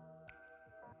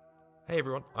 Hey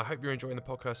everyone, I hope you're enjoying the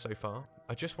podcast so far.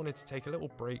 I just wanted to take a little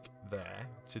break there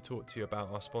to talk to you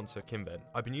about our sponsor, Kinvent.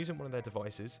 I've been using one of their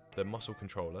devices, the muscle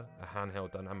controller, a handheld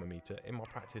dynamometer, in my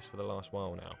practice for the last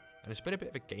while now. And it's been a bit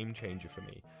of a game changer for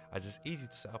me, as it's easy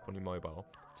to set up on your mobile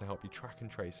to help you track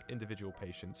and trace individual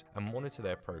patients and monitor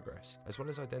their progress, as well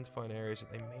as identifying areas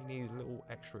that they may need a little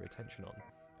extra attention on.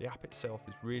 The app itself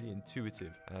is really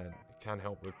intuitive and it can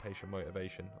help with patient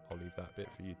motivation. I'll leave that bit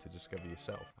for you to discover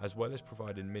yourself, as well as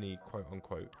providing mini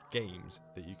quote-unquote games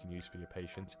that you can use for your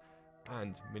patients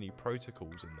and mini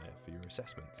protocols in there for your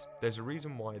assessments. There's a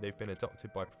reason why they've been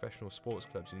adopted by professional sports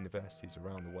clubs and universities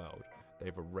around the world. They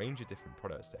have a range of different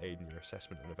products to aid in your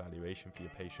assessment and evaluation for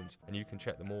your patients, and you can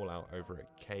check them all out over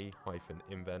at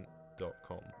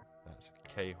k-invent.com. That's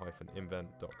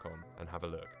k-invent.com and have a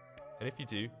look. And if you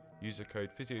do, use the code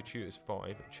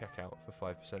Physiotutors5 at checkout for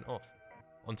 5% off.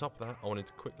 On top of that, I wanted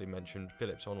to quickly mention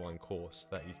Filip's online course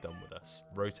that he's done with us,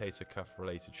 Rotator Cuff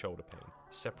Related Shoulder Pain,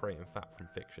 Separating Fact from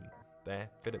Fiction. There,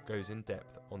 Filip goes in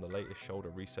depth on the latest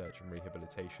shoulder research and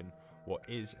rehabilitation, what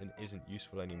is and isn't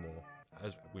useful anymore,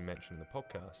 as we mentioned in the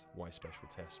podcast, why special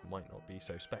tests might not be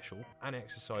so special, and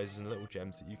exercises and little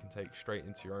gems that you can take straight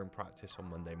into your own practice on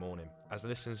Monday morning. As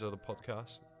listeners of the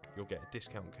podcast, you'll get a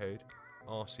discount code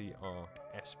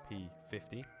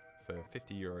RCRSP50 for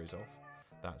 €50 off.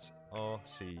 That's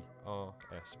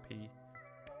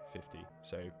RCRSP50.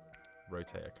 So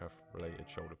rotator cuff related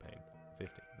shoulder pain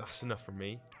 50. That's enough from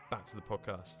me. Back to the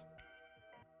podcast.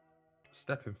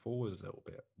 Stepping forward a little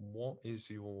bit, what is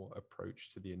your approach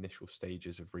to the initial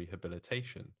stages of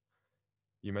rehabilitation?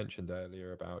 You mentioned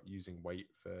earlier about using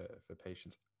weight for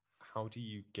patients. How do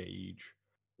you gauge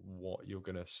what you're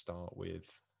going to start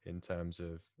with in terms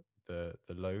of the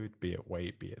load, be it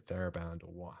weight, be it TheraBand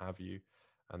or what have you?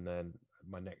 And then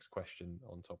my next question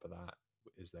on top of that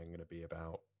is then going to be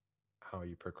about how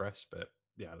you progress. But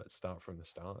yeah, let's start from the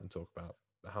start and talk about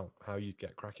how you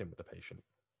get cracking with the patient.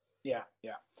 Yeah.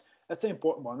 That's an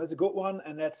important one. That's a good one.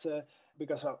 And that's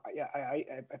because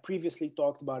I previously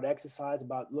talked about exercise,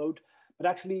 about load, but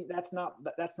actually that's not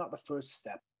the first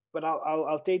step. But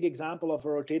I'll take the example of a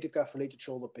rotator cuff related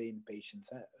shoulder pain patients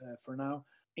for now.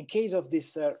 In case of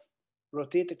this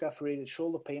rotator cuff related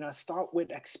shoulder pain, I start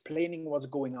with explaining what's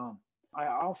going on. I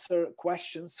answer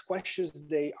questions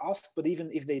they ask, but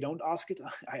even if they don't ask it,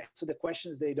 I answer the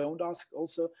questions they don't ask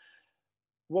also.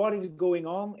 What is going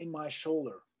on in my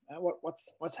shoulder?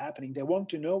 What's happening? They want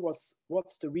to know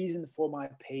what's the reason for my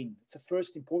pain. It's the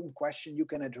first important question you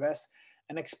can address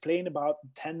and explain about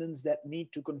tendons that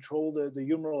need to control the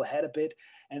humeral head a bit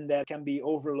and that can be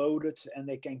overloaded and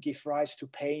they can give rise to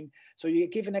pain. So you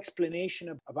give an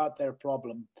explanation about their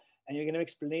problem. And you get an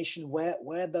explanation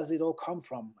where does it all come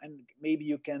from, and maybe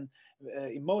you can,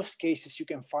 in most cases, you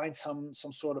can find some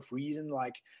sort of reason,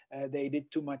 like they did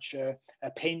too much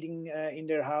painting in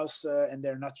their house and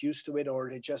they're not used to it, or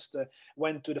they just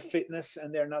went to the fitness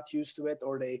and they're not used to it,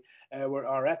 or they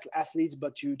are athletes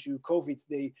but due to COVID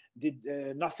they did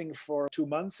nothing for 2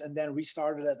 months and then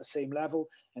restarted at the same level,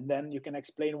 and then you can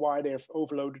explain why they've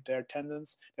overloaded their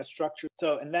tendons, their structure.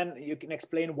 So and then you can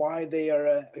explain why they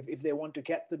are if they want to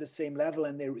get to the same level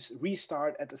and they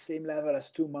restart at the same level as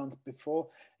 2 months before,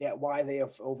 why they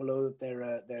have overloaded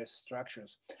their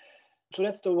structures. So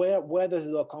that's the where does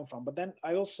it all come from. But then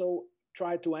I also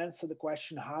try to answer the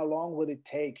question, how long will it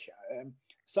take?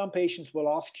 Some patients will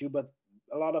ask you, but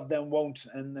a lot of them won't,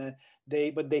 and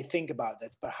they think about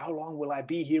that. But how long will I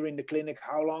be here in the clinic?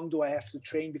 How long do I have to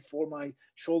train before my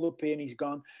shoulder pain is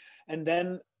gone? And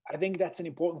then I think that's an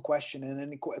important question,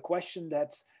 and a question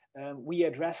that's we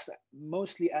address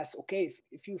mostly as, okay,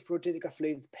 if you have rotator cuff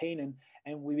related pain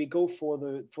and we go for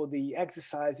the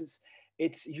exercises,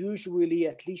 it's usually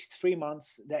at least 3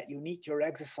 months that you need your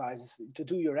exercises to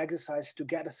do your exercise to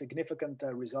get a significant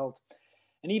result.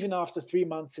 And even after 3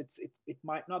 months, it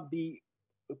might not be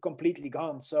completely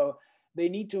gone. So they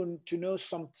need to know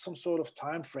some sort of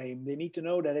time frame. They need to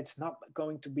know that it's not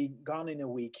going to be gone in a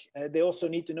week. They also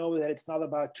need to know that it's not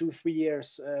about 2-3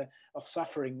 years of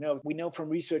suffering. No, we know from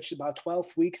research about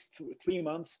 12 weeks, 3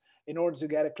 months in order to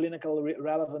get a clinical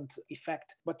relevant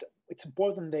effect. But it's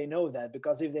important they know that,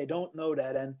 because if they don't know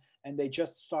that and they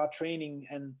just start training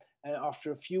and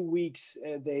after a few weeks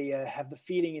they have the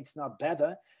feeling it's not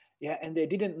better, and they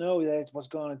didn't know that it was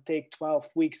going to take 12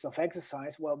 weeks of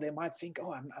exercise, well, they might think,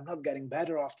 oh, I'm not getting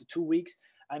better after 2 weeks.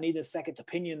 I need a second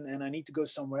opinion and I need to go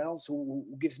somewhere else who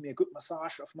gives me a good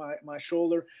massage of my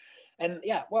shoulder. And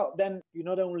well, then you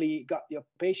not only got your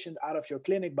patient out of your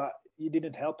clinic, but you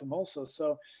didn't help him also.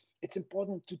 So it's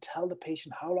important to tell the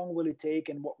patient how long will it take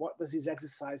and what does his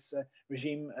exercise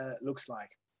regime looks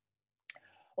like.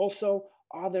 Also,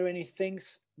 are there any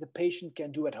things the patient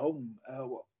can do at home?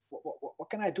 What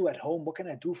can I do at home? What can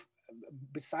I do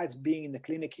besides being in the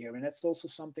clinic here? And that's also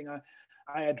something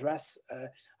I address.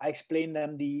 I explain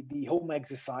them the home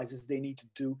exercises they need to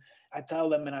do. I tell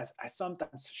them, and I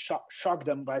sometimes shock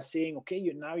them by saying,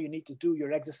 okay, now you need to do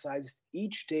your exercise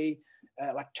each day,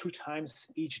 like 2 times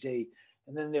each day.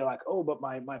 And then they're like, oh, but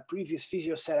my previous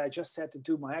physio said I just had to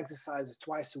do my exercises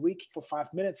twice a week for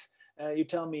 5 minutes. You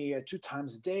tell me 2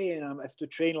 times a day, and I have to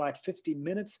train like 15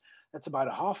 minutes. That's about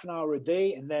a half an hour a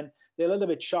day. And then they're a little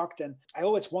bit shocked. And I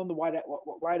always wonder why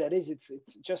that is. It's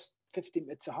just 15.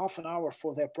 It's a half an hour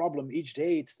for their problem each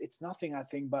day. It's nothing, I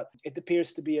think, but it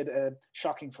appears to be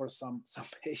shocking for some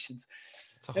patients.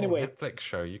 It's a whole Netflix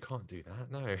show. You can't do that.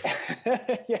 No.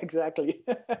 Yeah, exactly.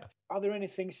 Are there any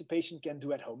things the patient can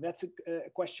do at home? That's a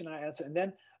question I answer. And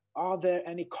then, are there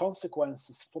any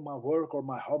consequences for my work or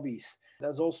my hobbies?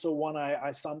 There's also one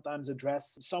I sometimes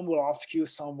address. Some will ask you,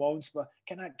 some won't, but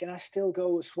can I still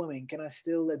go swimming? Can I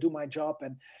still do my job?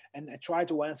 And I try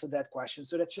to answer that question.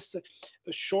 So that's just a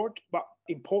short but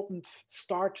important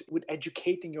start with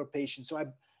educating your patient. So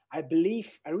I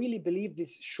really believe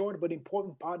this short but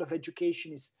important part of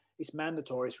education is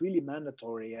mandatory. It's really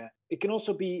mandatory. It can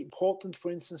also be important,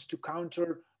 for instance, to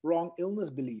counter wrong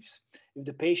illness beliefs. If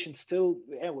the patient still,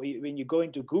 when you go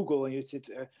into Google and you see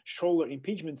shoulder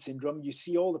impingement syndrome, you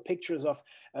see all the pictures of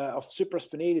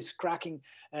supraspinatus cracking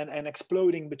and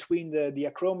exploding between the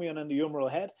acromion and the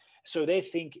humeral head. So they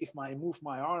think if I move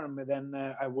my arm, then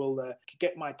I will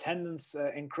get my tendons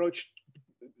encroached.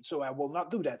 So I will not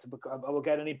do that because I will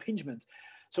get an impingement.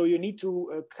 So you need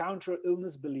to counter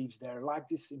illness beliefs there, like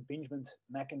this impingement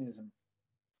mechanism.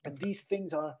 And these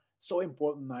things are so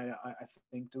important, I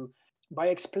think, by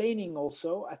explaining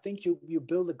also, I think you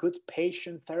build a good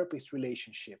patient-therapist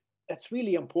relationship. That's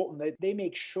really important. That they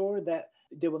make sure that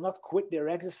they will not quit their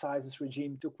exercises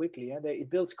regime too quickly. It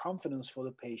builds confidence for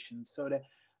the patient. So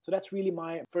that's really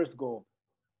my first goal.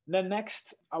 Then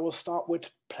next, I will start with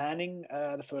planning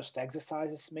the first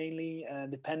exercises, mainly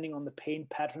depending on the pain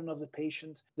pattern of the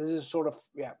patient. This is sort of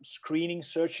screening,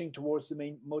 searching towards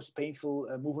the most painful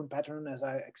movement pattern, as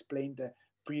I explained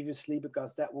previously,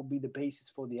 because that will be the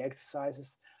basis for the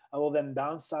exercises. I will then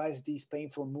downsize these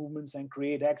painful movements and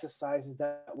create exercises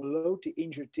that will load the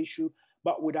injured tissue,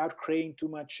 but without creating too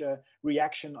much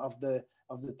reaction of the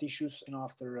tissues and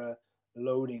after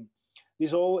loading.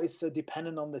 This all is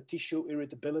dependent on the tissue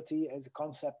irritability as a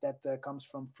concept that comes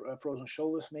from frozen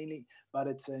shoulders mainly, but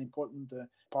it's an important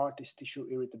part is tissue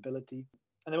irritability.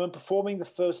 And then when performing the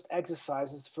first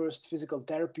exercises, first physical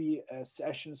therapy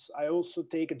sessions, I also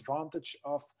take advantage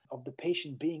of the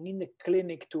patient being in the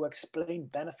clinic to explain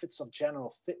benefits of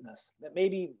general fitness. That may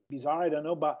be bizarre, I don't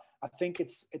know, but I think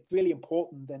it's really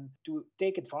important then to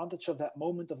take advantage of that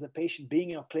moment of the patient being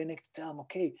in a clinic to tell them,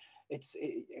 okay,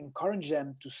 encourage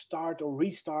them to start or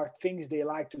restart things they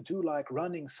like to do, like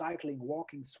running, cycling,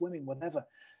 walking, swimming, whatever,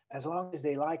 as long as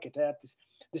they like it.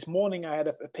 This morning I had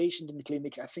a patient in the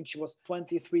clinic. I think she was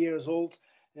 23 years old.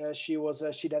 She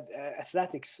did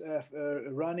athletics,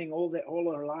 running all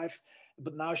her life,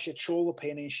 but now she had shoulder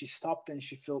pain and she stopped and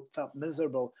she felt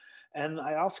miserable. And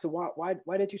I asked her,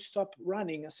 why did you stop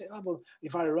running? I said, well,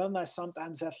 if I run, I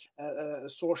sometimes have a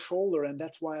sore shoulder, and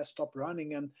that's why I stopped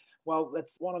running. And well,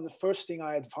 that's one of the first thing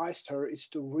I advised her is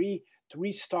to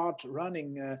restart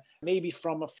running, maybe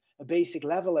from a basic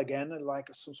level again, like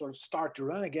some sort of start to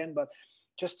run again, but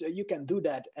just you can do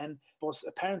that. And was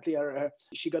apparently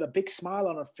she got a big smile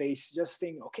on her face, just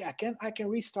thinking, okay, I can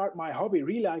restart my hobby.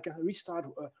 Really, I can restart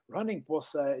running.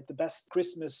 Was the best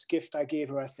Christmas gift I gave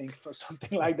her, I think, for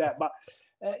something like that. But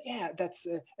that's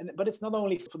but it's not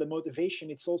only for the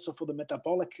motivation; it's also for the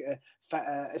metabolic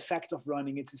effect of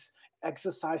running. It is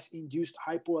exercise-induced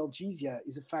hypoalgesia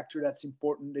is a factor that's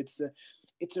important.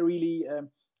 It's a really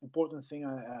important thing,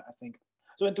 I think.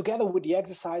 So, and together with the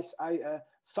exercise, I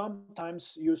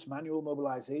sometimes use manual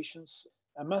mobilizations.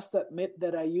 I must admit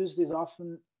that I use this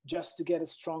often just to get a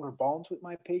stronger bond with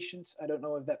my patients. I don't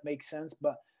know if that makes sense,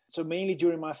 but so mainly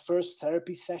during my first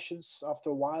therapy sessions.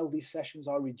 After a while, these sessions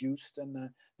are reduced and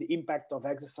the impact of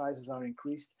exercises are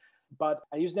increased. But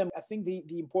I use them. I think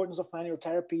the importance of manual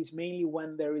therapy is mainly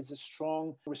when there is a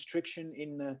strong restriction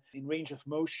in range of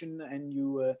motion, and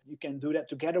you can do that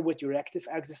together with your active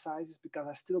exercises, because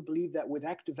I still believe that with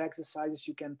active exercises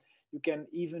you can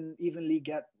evenly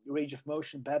get range of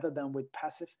motion better than with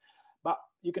passive. But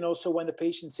you can also, when the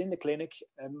patient's in the clinic,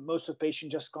 most of the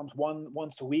patient just comes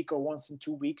once a week or once in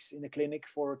 2 weeks in the clinic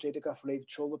for rotator cuff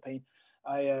related shoulder pain.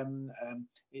 I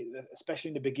especially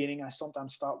in the beginning, I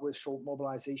sometimes start with short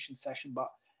mobilization session, but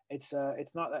It's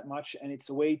not that much, and it's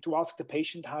a way to ask the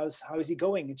patient how is he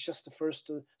going. It's just the first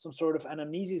some sort of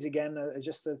anamnesis again,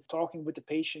 just talking with the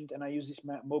patient, and I use these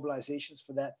mobilizations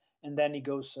for that, and then he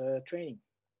goes training.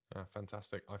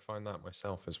 Fantastic. I find that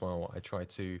myself as well. I try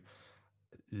to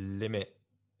limit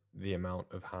the amount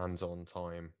of hands-on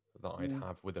time that I'd Mm,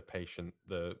 have with a patient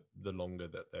the longer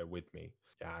that they're with me.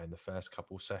 Yeah, in the first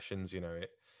couple sessions,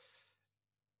 it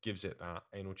gives it that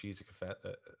analgesic effect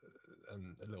that,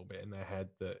 and a little bit in their head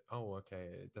that, oh, okay,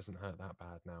 it doesn't hurt that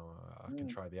bad now. I can mm,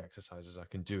 try the exercises. I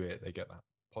can do it. They get that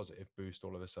positive boost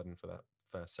all of a sudden for that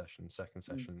first session, second mm,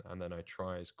 session, and then I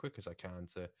try as quick as I can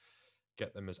to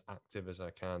get them as active as I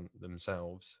can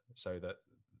themselves, so that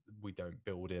we don't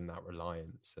build in that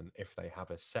reliance. And if they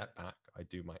have a setback, I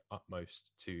do my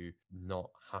utmost to not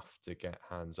have to get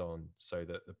hands on, so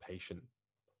that the patient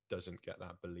doesn't get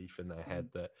that belief in their head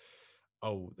mm, that,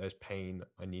 oh, there's pain,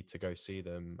 I need to go see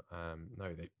them.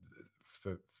 No,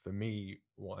 for me,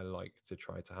 what I like to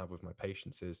try to have with my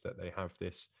patients is that they have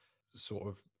this sort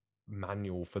of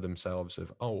manual for themselves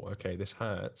of, oh, okay, this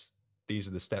hurts, these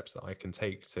are the steps that I can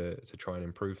take to try and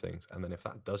improve things. And then if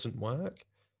that doesn't work,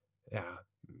 yeah,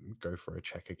 go for a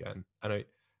check again. And I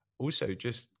also,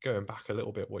 just going back a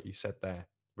little bit what you said there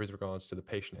with regards to the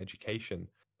patient education,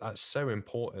 that's so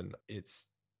important.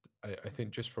 I think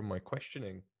just from my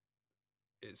questioning,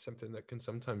 it's something that can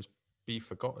sometimes be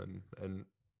forgotten. And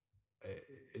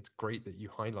it's great that you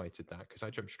highlighted that, because I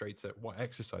jumped straight to, what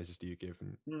exercises do you give?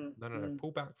 And mm, no, no, no, mm,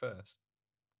 pull back first.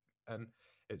 And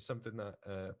it's something that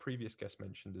a previous guest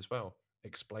mentioned as well.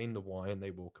 Explain the why and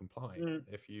they will comply. mm,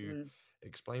 If you mm,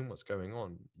 explain what's going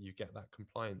on, you get that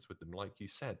compliance with them. Like you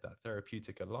said, that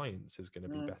therapeutic alliance is going to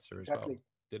be better as well. exactly.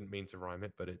 Didn't mean to rhyme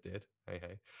it, but it did. Hey,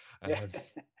 hey. Yeah.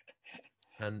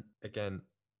 And again,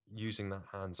 using that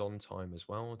hands-on time as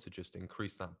well to just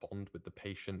increase that bond with the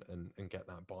patient and get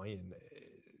that buy-in.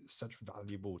 Such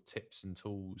valuable tips and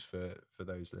tools for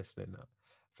those listening.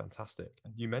 Fantastic.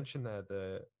 You mentioned there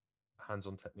the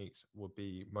hands-on techniques would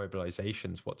be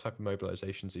mobilizations. What type of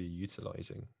mobilizations are you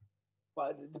utilizing? Well,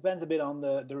 it depends a bit on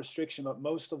the restriction, but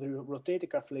most of the rotator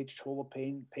cuff related shoulder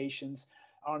pain patients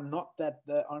are not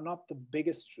the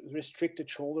biggest restricted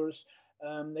shoulders.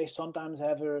 They sometimes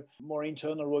have a more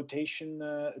internal rotation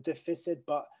deficit,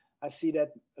 but I see that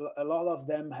a lot of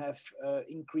them have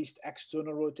increased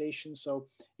external rotation. So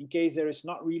in case there is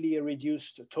not really a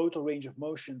reduced total range of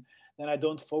motion, then I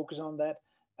don't focus on that.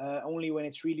 Only when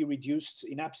it's really reduced,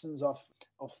 in absence of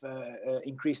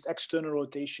increased external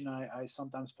rotation, I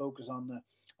sometimes focus on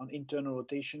internal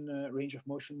rotation range of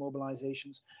motion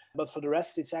mobilizations. But for the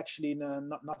rest, it's actually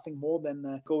nothing more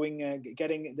than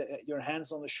getting your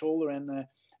hands on the shoulder and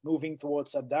moving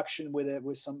towards abduction with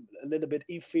some a little bit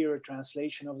inferior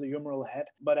translation of the humeral head.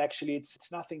 But actually,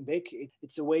 it's nothing big.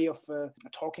 It's a way of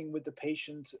talking with the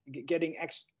patient, getting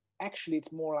actually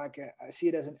it's more like I see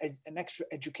it as an extra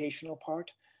educational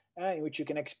part in which you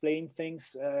can explain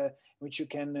things, in which you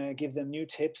can give them new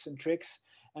tips and tricks,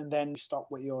 and then stop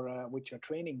with your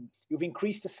training. You've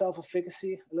increased the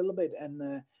self-efficacy a little bit,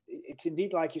 and it's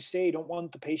indeed like you say, you don't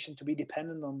want the patient to be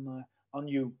dependent on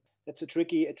you. That's a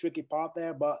tricky part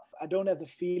there, but I don't have the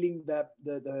feeling that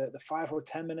the 5 or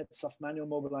 10 minutes of manual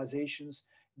mobilizations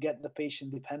get the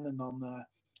patient dependent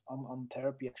on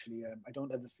therapy. Actually, I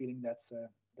don't have the feeling that's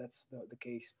the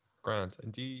case. Grant,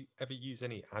 and do you ever use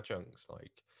any adjuncts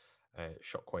like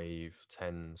shockwave,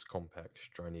 TENS, complex,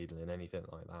 dry needling, anything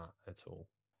like that at all?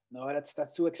 No, that's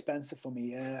too expensive for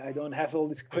me. I don't have all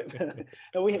this equipment.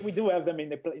 No, we do have them in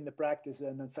the practice,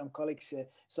 and some colleagues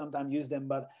sometimes use them.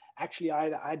 But actually,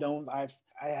 I don't. I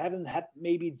haven't had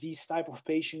maybe these type of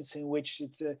patients in which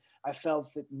it's I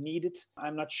felt it needed.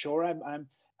 I'm not sure. I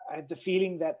have the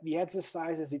feeling that the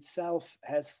exercises itself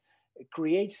has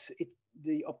creates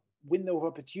the window of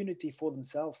opportunity for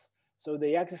themselves. So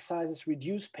the exercises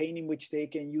reduce pain in which they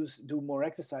can do more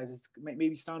exercises.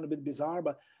 Maybe sound a bit bizarre,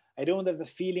 but I don't have the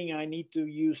feeling I need to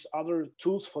use other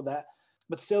tools for that.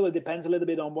 But still, it depends a little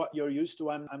bit on what you're used to.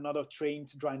 I'm not a trained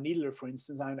dry needler, for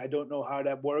instance. I don't know how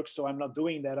that works, so I'm not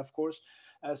doing that, of course.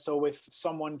 So if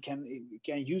someone can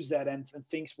use that and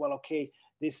thinks, well, okay,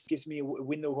 this gives me a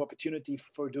window of opportunity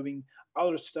for doing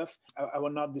other stuff, I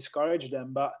will not discourage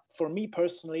them. But for me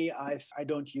personally, I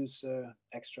don't use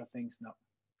extra things now.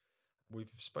 We've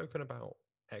spoken about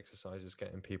exercises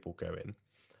getting people going.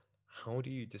 How do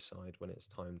you decide when it's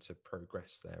time to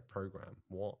progress their program?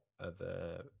 What are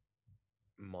the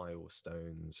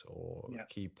milestones or Yeah.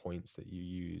 key points that you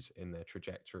use in their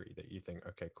trajectory that you think,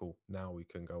 okay, cool, now we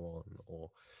can go on, or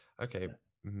okay, Yeah.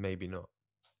 maybe not?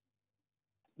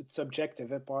 It's subjective.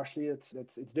 Partially,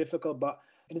 it's difficult, but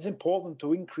it is important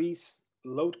to increase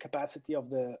load capacity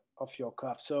of your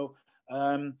cuff. So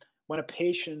when a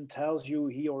patient tells you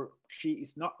he or she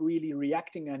is not really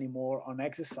reacting anymore on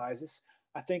exercises,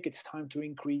 I think it's time to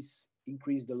increase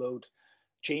the load,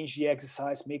 change the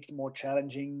exercise, make it more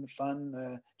challenging,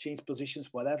 fun, change positions,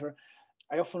 whatever.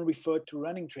 I often refer to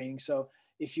running training. So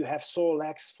if you have sore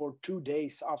legs for 2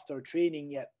 days after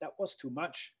training, yeah, that was too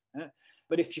much.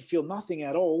 But if you feel nothing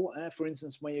at all, for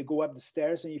instance, when you go up the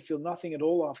stairs and you feel nothing at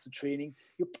all after training,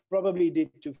 you probably did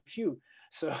too few.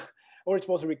 So, or it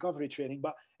was a recovery training.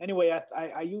 But anyway,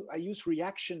 I use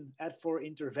reaction for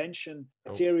intervention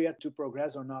criteria to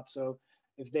progress or not. So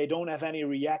if they don't have any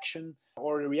reaction,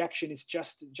 or the reaction is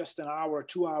just an hour,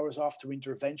 2 hours after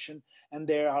intervention, and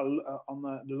they are on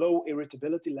a low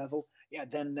irritability level, yeah,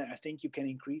 then I think you can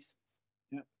increase.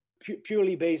 Yeah.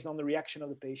 Purely based on the reaction of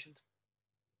the patient.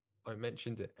 I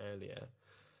mentioned it earlier.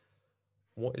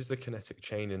 What is the kinetic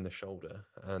chain in the shoulder,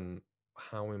 and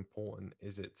how important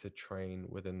is it to train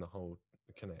within the whole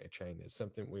kinetic chain? It's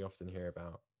something we often hear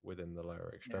about within the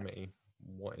lower extremity.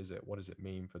 Yeah. What is it? What does it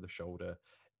mean for the shoulder?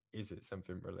 Is it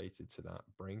something related to that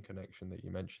brain connection that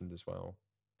you mentioned as well?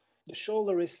 The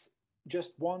shoulder is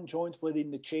just one joint within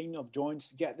the chain of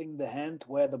joints getting the hand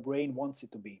where the brain wants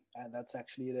it to be. And that's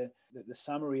actually the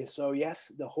summary. So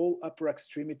yes, the whole upper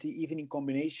extremity, even in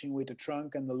combination with the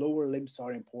trunk and the lower limbs,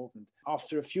 are important.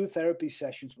 After a few therapy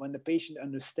sessions, when the patient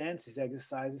understands his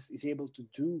exercises, is able to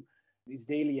do his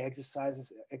daily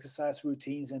exercises, exercise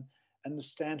routines, and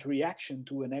understand reaction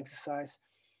to an exercise,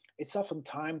 it's often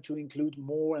time to include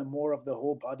more and more of the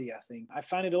whole body, I think. I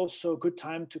find it also a good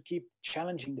time to keep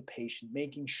challenging the patient,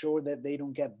 making sure that they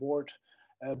don't get bored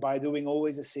by doing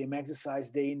always the same exercise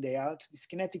day in, day out. This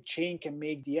kinetic chain can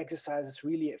make the exercises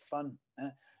really fun.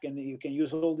 You can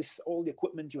use all the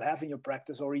equipment you have in your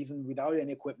practice, or even without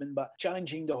any equipment, but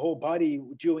challenging the whole body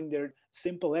during their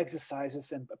simple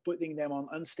exercises and putting them on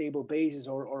unstable bases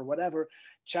or whatever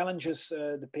challenges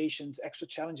the patient, extra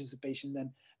challenges the patient,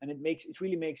 and it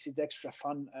really makes it extra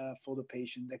fun for the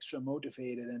patient, extra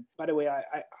motivated. And by the way,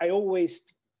 I always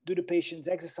do the patient's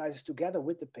exercises together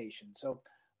with the patient. So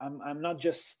I'm not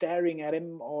just staring at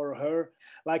him or her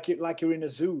like you're in a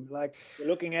zoo, like you're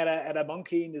looking at a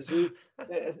monkey in the zoo.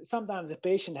 Sometimes the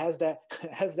patient has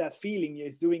that feeling.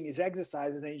 He's doing his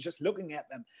exercises and he's just looking at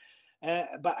them.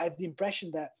 But I have the impression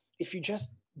that if you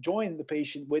just join the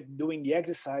patient with doing the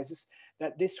exercises,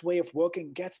 that this way of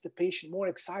working gets the patient more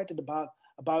excited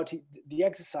about the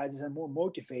exercises and more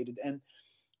motivated, and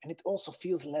it also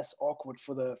feels less awkward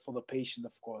for the patient,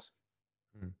 of course.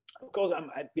 Because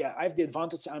I have the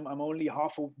advantage. I'm only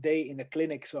half a day in the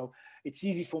clinic, so it's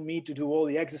easy for me to do all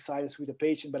the exercises with the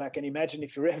patient. But I can imagine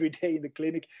if you're every day in the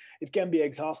clinic, it can be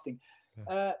exhausting.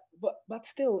 Yeah. But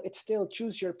still, it's still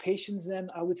choose your patients. Then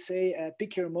I would say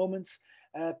pick your moments,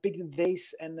 pick the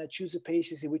days, and choose the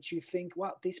patients in which you think,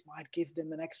 well, this might give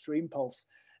them an extra impulse,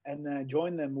 and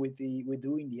join them with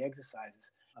doing the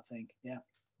exercises. I think, yeah.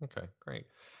 Okay, great.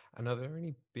 And are there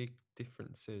any big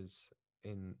differences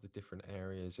in the different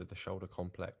areas of the shoulder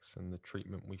complex and the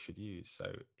treatment we should use?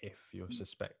 So if you're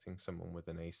suspecting someone with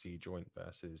an AC joint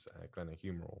versus a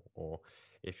glenohumeral, or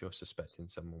if you're suspecting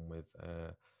someone with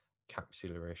a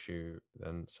capsular issue,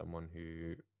 then someone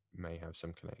who may have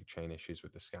some kinetic chain issues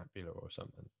with the scapula or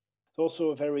something. It's also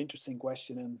a very interesting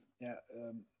question, and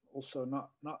also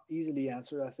not easily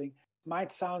answered, I think. It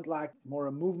might sound like more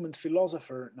a movement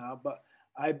philosopher now, but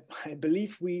I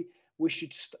believe we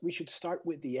should start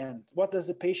with the end. What does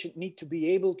the patient need to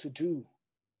be able to do?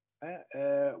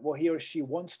 What he or she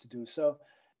wants to do. So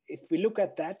if we look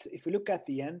at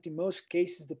the end, in most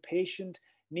cases, the patient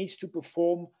needs to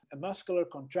perform a muscular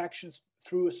contractions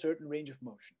through a certain range of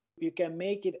motion. You can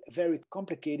make it very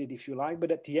complicated if you like,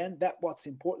 but at the end, that's what's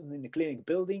important in the clinic,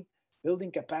 building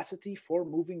capacity for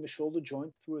moving the shoulder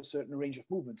joint through a certain range of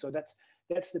movement. So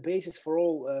that's the basis for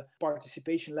all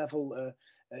participation level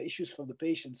issues for the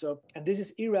patient. So, and this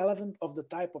is irrelevant of the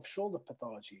type of shoulder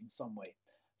pathology in some way.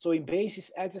 So in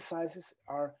basis, exercises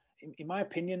are, in my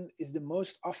opinion, is the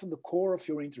most often the core of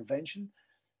your intervention.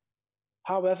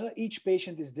 However, each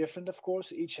patient is different, of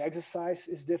course. Each exercise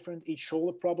is different. Each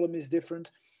shoulder problem is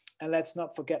different. And let's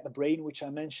not forget the brain, which I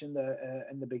mentioned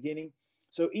in the beginning.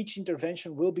 So each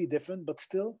intervention will be different, but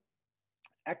still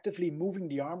actively moving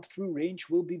the arm through range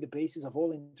will be the basis of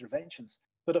all interventions.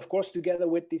 But of course, together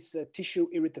with this tissue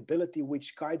irritability,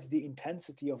 which guides the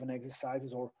intensity of an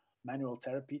exercises or manual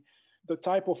therapy, the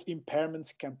type of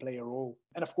impairments can play a role.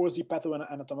 And of course, the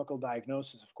pathoanatomical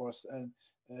diagnosis, of course, and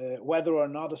whether or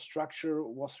not a structure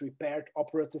was repaired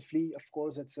operatively, of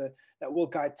course, that will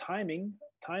guide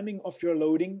timing of your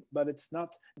loading, but it's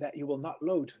not that you will not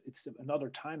load. It's another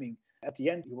timing. At the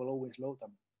end, you will always load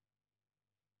them.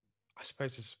 I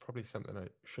suppose this is probably something I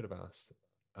should have asked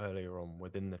earlier on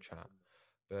within the chat,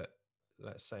 but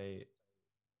let's say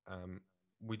um,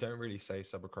 we don't really say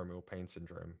subacromial pain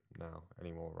syndrome now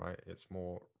anymore, right? It's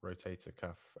more rotator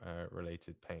cuff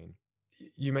related pain.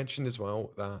 You mentioned as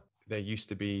well that there used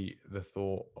to be the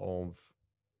thought of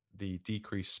the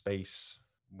decreased space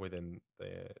within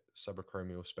the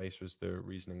subacromial space was the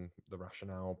reasoning, the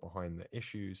rationale behind the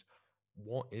issues.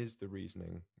 What is the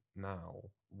reasoning now?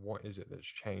 What is it that's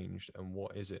changed? And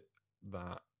what is it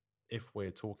that, if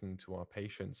we're talking to our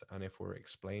patients and if we're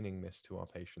explaining this to our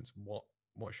patients, what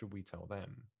should we tell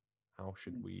them? How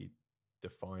should we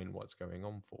define what's going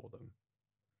on for them?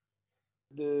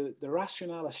 The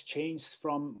rationale has changed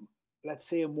from, let's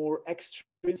say, a more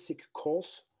extrinsic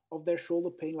cause of their shoulder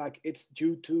pain, like it's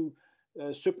due to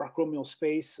supracromial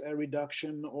space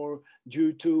reduction or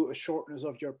due to a shortness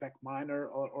of your pec minor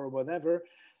or whatever,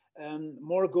 and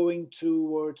more going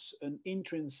towards an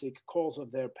intrinsic cause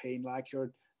of their pain, like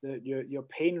your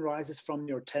pain rises from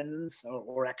your tendons,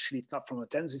 or actually it's not from the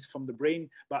tendons, it's from the brain,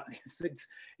 but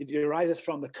it arises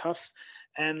from the cuff,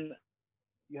 and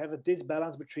you have a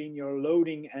disbalance between your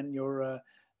loading and your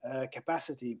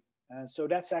capacity. So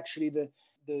that's actually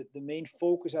the main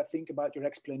focus, I think, about your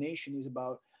explanation is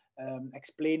about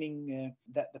explaining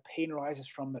that the pain rises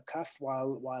from the cuff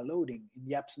while loading in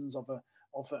the absence of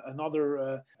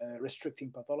another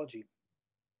restricting pathology.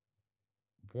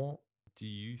 What do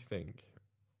you think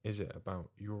is it about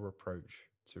your approach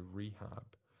to rehab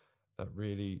that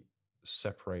really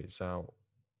separates out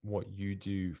what you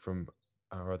do from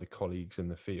our other colleagues in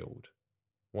the field?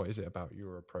 What is it about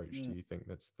your approach, do Mm. you think,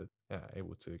 that's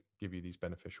able to give you these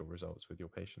beneficial results with your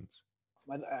patients?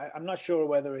 I'm not sure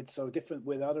whether it's so different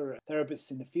with other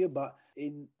therapists in the field, but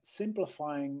in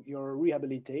simplifying your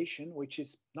rehabilitation, which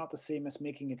is not the same as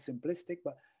making it simplistic,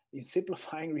 but in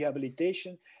simplifying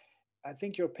rehabilitation, I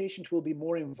think your patient will be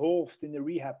more involved in the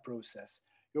rehab process.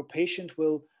 Your patient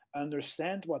will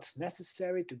understand what's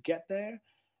necessary to get there,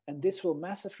 and this will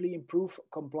massively improve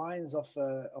compliance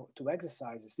to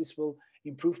exercises. This will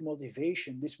improve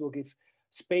motivation. This will give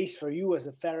space for you as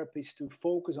a therapist to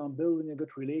focus on building a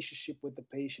good relationship with the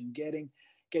patient,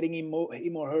 getting him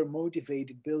or her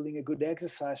motivated, building a good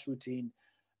exercise routine,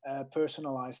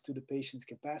 personalized to the patient's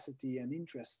capacity and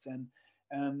interests, and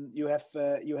you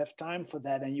have time for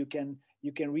that, and you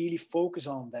can really focus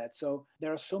on that. So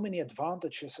there are so many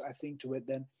advantages, I think, to it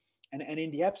then. And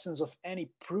in the absence of any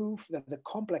proof that the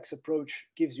complex approach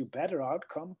gives you better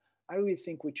outcome, I really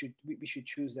think we should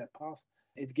choose that path.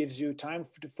 It gives you time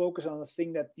to focus on the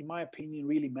thing that, in my opinion,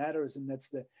 really matters, and that's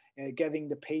the getting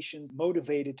the patient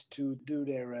motivated to do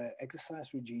their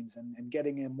exercise regimes, and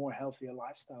getting a more healthier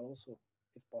lifestyle also,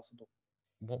 if possible.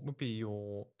 What would be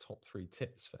your top three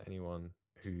tips for anyone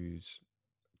who's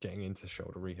getting into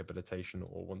shoulder rehabilitation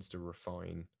or wants to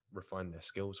refine their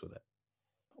skills with it?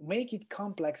 Make it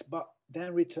complex, but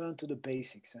then return to the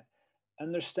basics.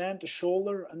 Understand the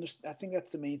shoulder. I think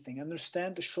that's the main thing.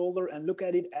 Understand the shoulder and look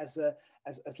at it as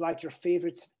like your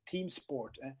favorite team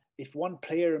sport. If one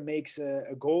player makes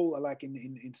a goal, like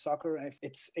in soccer, if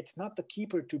it's not the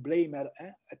keeper to blame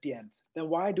at the end. Then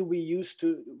why do we're used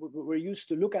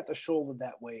to look at the shoulder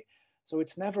that way? So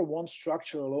it's never one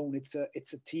structure alone. It's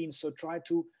a team. So try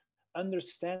to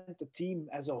understand the team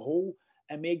as a whole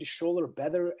and make the shoulder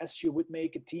better as you would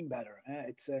make a team better.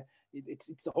 It's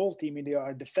the whole team. There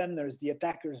are defenders, the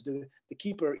attackers, the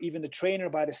keeper, even the trainer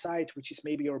by the side, which is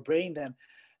maybe your brain then.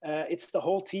 It's the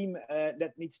whole team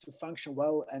that needs to function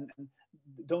well, and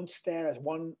don't stare at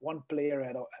one player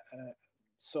at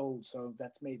soul. So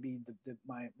that's maybe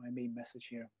my main message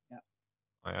here. Yeah.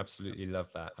 I absolutely love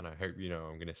that, and I hope I'm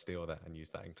going to steal that and use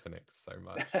that in clinics so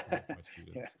much with my Yeah.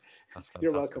 students. That's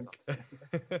You're welcome.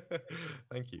 fantastic.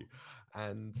 Thank you.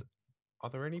 And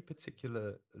are there any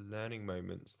particular learning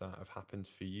moments that have happened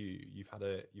for you? You've had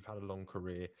a long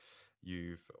career.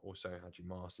 You've also had your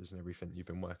masters and everything. You've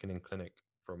been working in clinic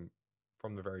from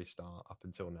the very start up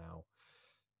until now.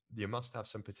 You must have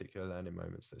some particular learning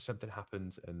moments that something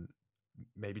happened and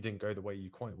maybe didn't go the way you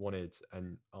quite wanted,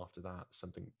 and after that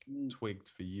something Mm. twigged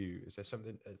for you. Is there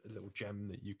something, a little gem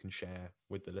that you can share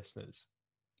with the listeners?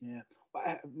 Yeah, well,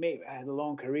 I had a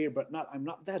long career, but I'm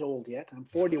not that old yet. I'm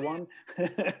 41, so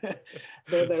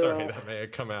there Sorry, that may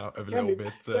have come out of a can little be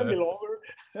bit can be longer.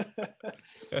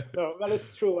 No, well,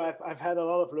 it's true. I've had a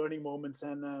lot of learning moments,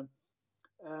 and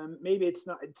maybe it's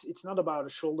not about a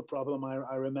shoulder problem.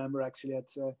 I remember actually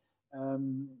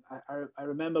I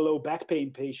remember low back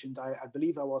pain patient. I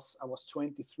believe I was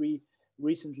 23,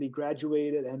 recently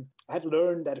graduated, and I had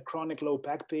learned that chronic low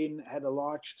back pain had a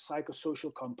large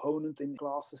psychosocial component in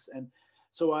classes, and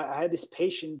So I had this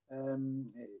patient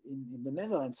in the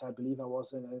Netherlands, I believe I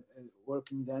was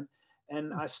working then.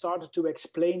 And I started to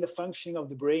explain the functioning of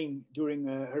the brain during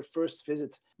her first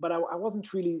visit. But I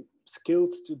wasn't really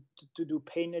skilled to do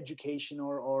pain education,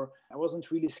 or I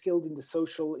wasn't really skilled in the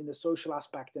social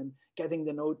aspect and getting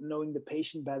the knowing the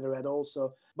patient better at all.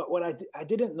 So, but what I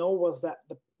didn't know was that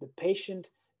the patient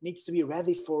needs to be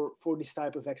ready for this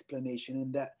type of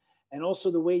explanation, and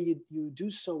also the way you do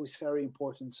so is very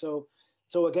important. So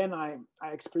again, I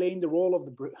explained the role of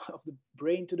the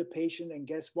brain to the patient, and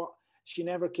guess what? She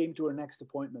never came to her next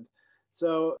appointment.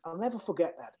 So I'll never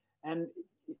forget that. And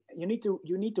you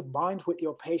need to bind with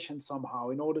your patient somehow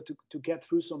in order to get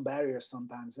through some barriers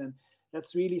sometimes. And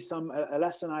that's really a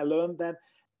lesson I learned. That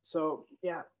so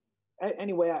yeah.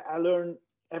 Anyway, I learn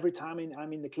every time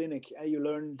I'm in the clinic. You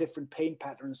learn different pain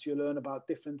patterns. You learn about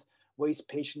different ways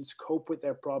patients cope with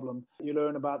their problem. You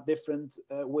learn about different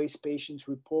ways patients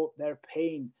report their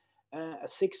pain. A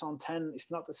 6 on 10 is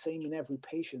not the same in every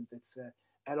patient. It's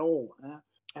at all.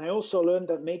 And I also learned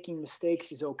that making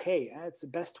mistakes is okay. It's the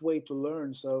best way to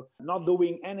learn. So not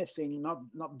doing anything,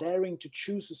 not daring to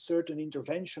choose a certain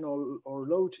intervention or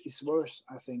load is worse,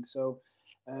 I think. So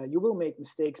you will make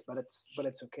mistakes, but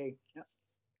it's okay. Yeah.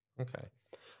 Okay.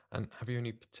 And have you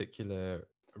any particular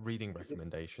reading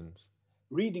recommendations?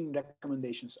 Reading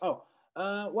recommendations. Oh,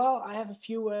 well, I have a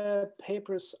few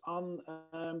papers on.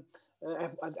 I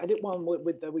did one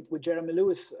with Jeremy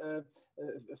Lewis a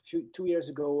few 2 years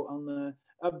ago on the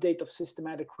update of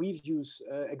systematic reviews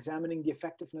examining the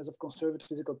effectiveness of conservative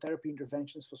physical therapy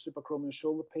interventions for supracromial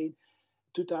shoulder pain,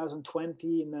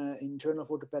 2020 in Journal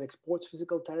of Orthopedic Sports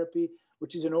Physical Therapy,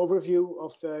 which is an overview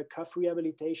of cuff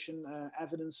rehabilitation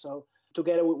evidence. So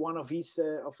together with one of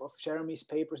of Jeremy's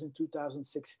papers in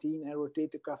 2016,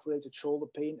 rotator cuff related shoulder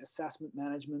pain assessment,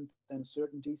 management, and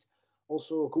certainties,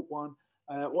 also a good one.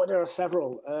 Well, there are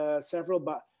several,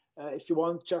 but if you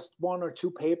want just one or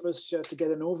two papers just to get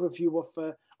an overview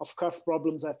of cuff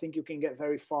problems, I think you can get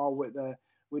very far with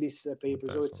these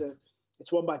papers. So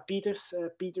it's one by Peters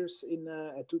in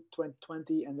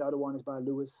 2020, and the other one is by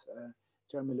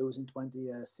Jeremy Lewis in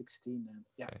 2016.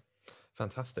 Yeah. Okay.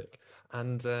 Fantastic.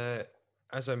 And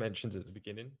as I mentioned at the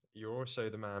beginning, you're also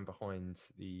the man behind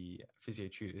the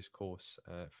Physiotutors course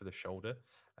for the shoulder,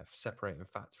 separating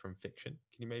fact from fiction.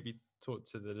 Can you maybe talk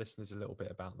to the listeners a little bit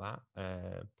about that?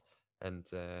 And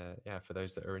yeah, for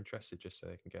those that are interested, just so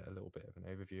they can get a little bit of an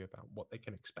overview about what they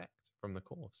can expect from the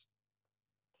course.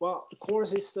 Well, the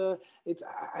course is I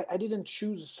didn't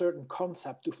choose a certain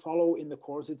concept to follow in the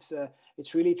course. It's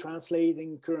really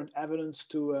translating current evidence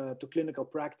to clinical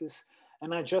practice.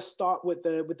 And I just start with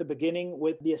the beginning,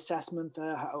 with the assessment.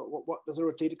 What does a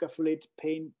rotator cuff related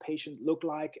pain patient look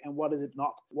like, and what is it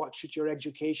not? What should your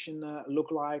education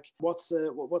look like? What's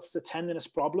the tendinous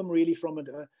problem really from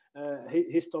a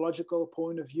histological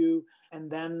point of view?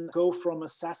 And then go from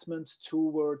assessment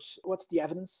towards what's the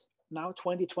evidence now,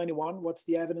 2021. What's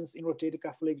the evidence in rotator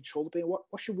cuff related shoulder pain? What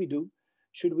should we do?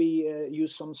 Should we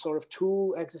use some sort of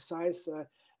tool, exercise, a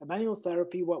manual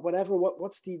therapy, whatever?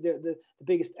 What's the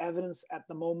biggest evidence at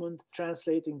the moment?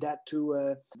 Translating that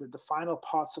to the final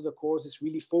parts of the course is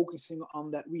really focusing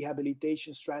on that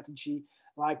rehabilitation strategy,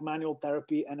 like manual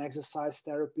therapy and exercise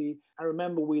therapy. I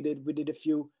remember we did a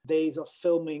few days of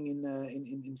filming in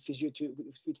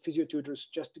Physiotutors,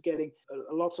 just to getting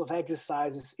lots of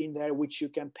exercises in there which you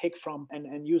can pick from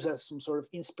and use as some sort of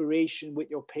inspiration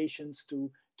with your patients to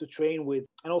train with.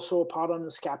 And also a part on the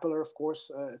scapular, of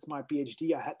course. It's my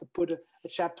PhD. I had to put a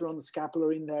chapter on the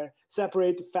scapular in there,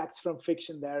 separate the facts from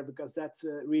fiction there, because that's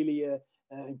really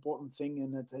important thing,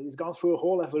 and it's gone through a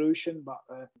whole evolution, but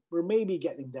we're maybe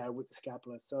getting there with the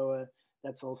scapula. So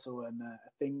that's also a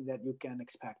thing that you can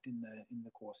expect in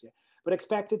the course. Yeah, but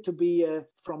expect it to be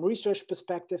from research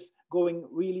perspective, going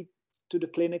really to the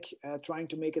clinic, trying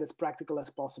to make it as practical as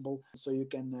possible, so you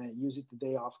can use it the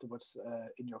day afterwards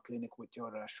in your clinic with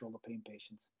your shoulder pain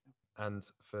patients. And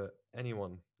for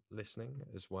anyone listening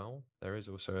as well, there is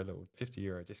also a little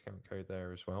 €50 discount code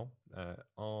there as well,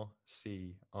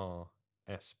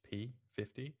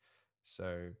 RCRSP50.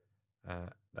 So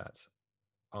that's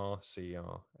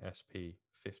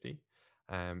RCRSP50.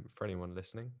 For anyone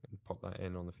listening, and pop that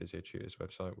in on the Physiotutors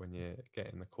website when you're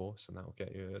getting the course, and that will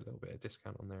get you a little bit of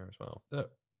discount on there as well.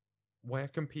 Look, where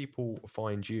can people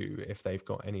find you if they've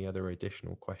got any other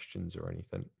additional questions or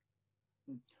anything?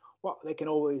 Well, they can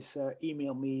always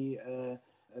email me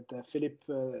at Filip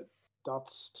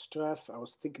Struyf. I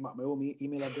was thinking about my own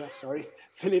email address. Sorry,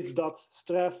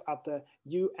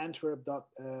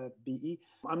 Filip.Struyf@uantwerp.be.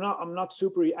 I'm not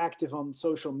super active on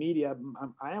social media.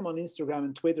 I am on Instagram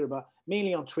and Twitter, but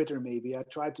mainly on Twitter. Maybe I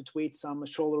try to tweet some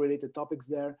shoulder-related topics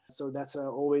there, so that's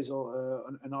always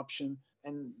an option.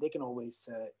 And they can always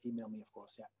email me, of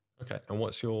course. Yeah. Okay. And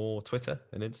what's your Twitter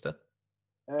and Insta?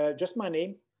 Just my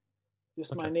name.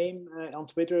 Just my name on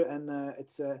Twitter, and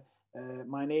it's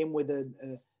my name with a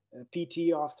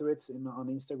PT after it on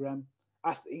Instagram.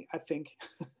 I think.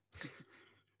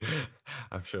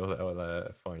 I'm sure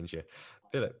they'll find you.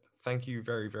 Filip, thank you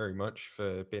very, very much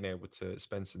for being able to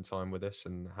spend some time with us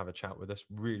and have a chat with us.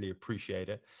 Really appreciate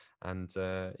it. And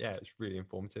yeah, it's really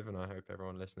informative, and I hope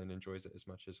everyone listening enjoys it as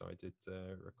much as I did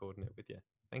recording it with you.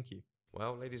 Thank you.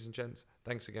 Well, ladies and gents,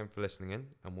 thanks again for listening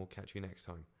in, and we'll catch you next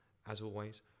time. As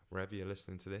always, wherever you're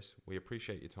listening to this, we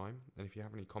appreciate your time, and if you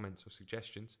have any comments or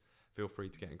suggestions, feel free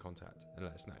to get in contact and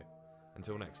let us know.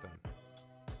 Until next time,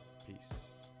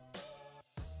 peace.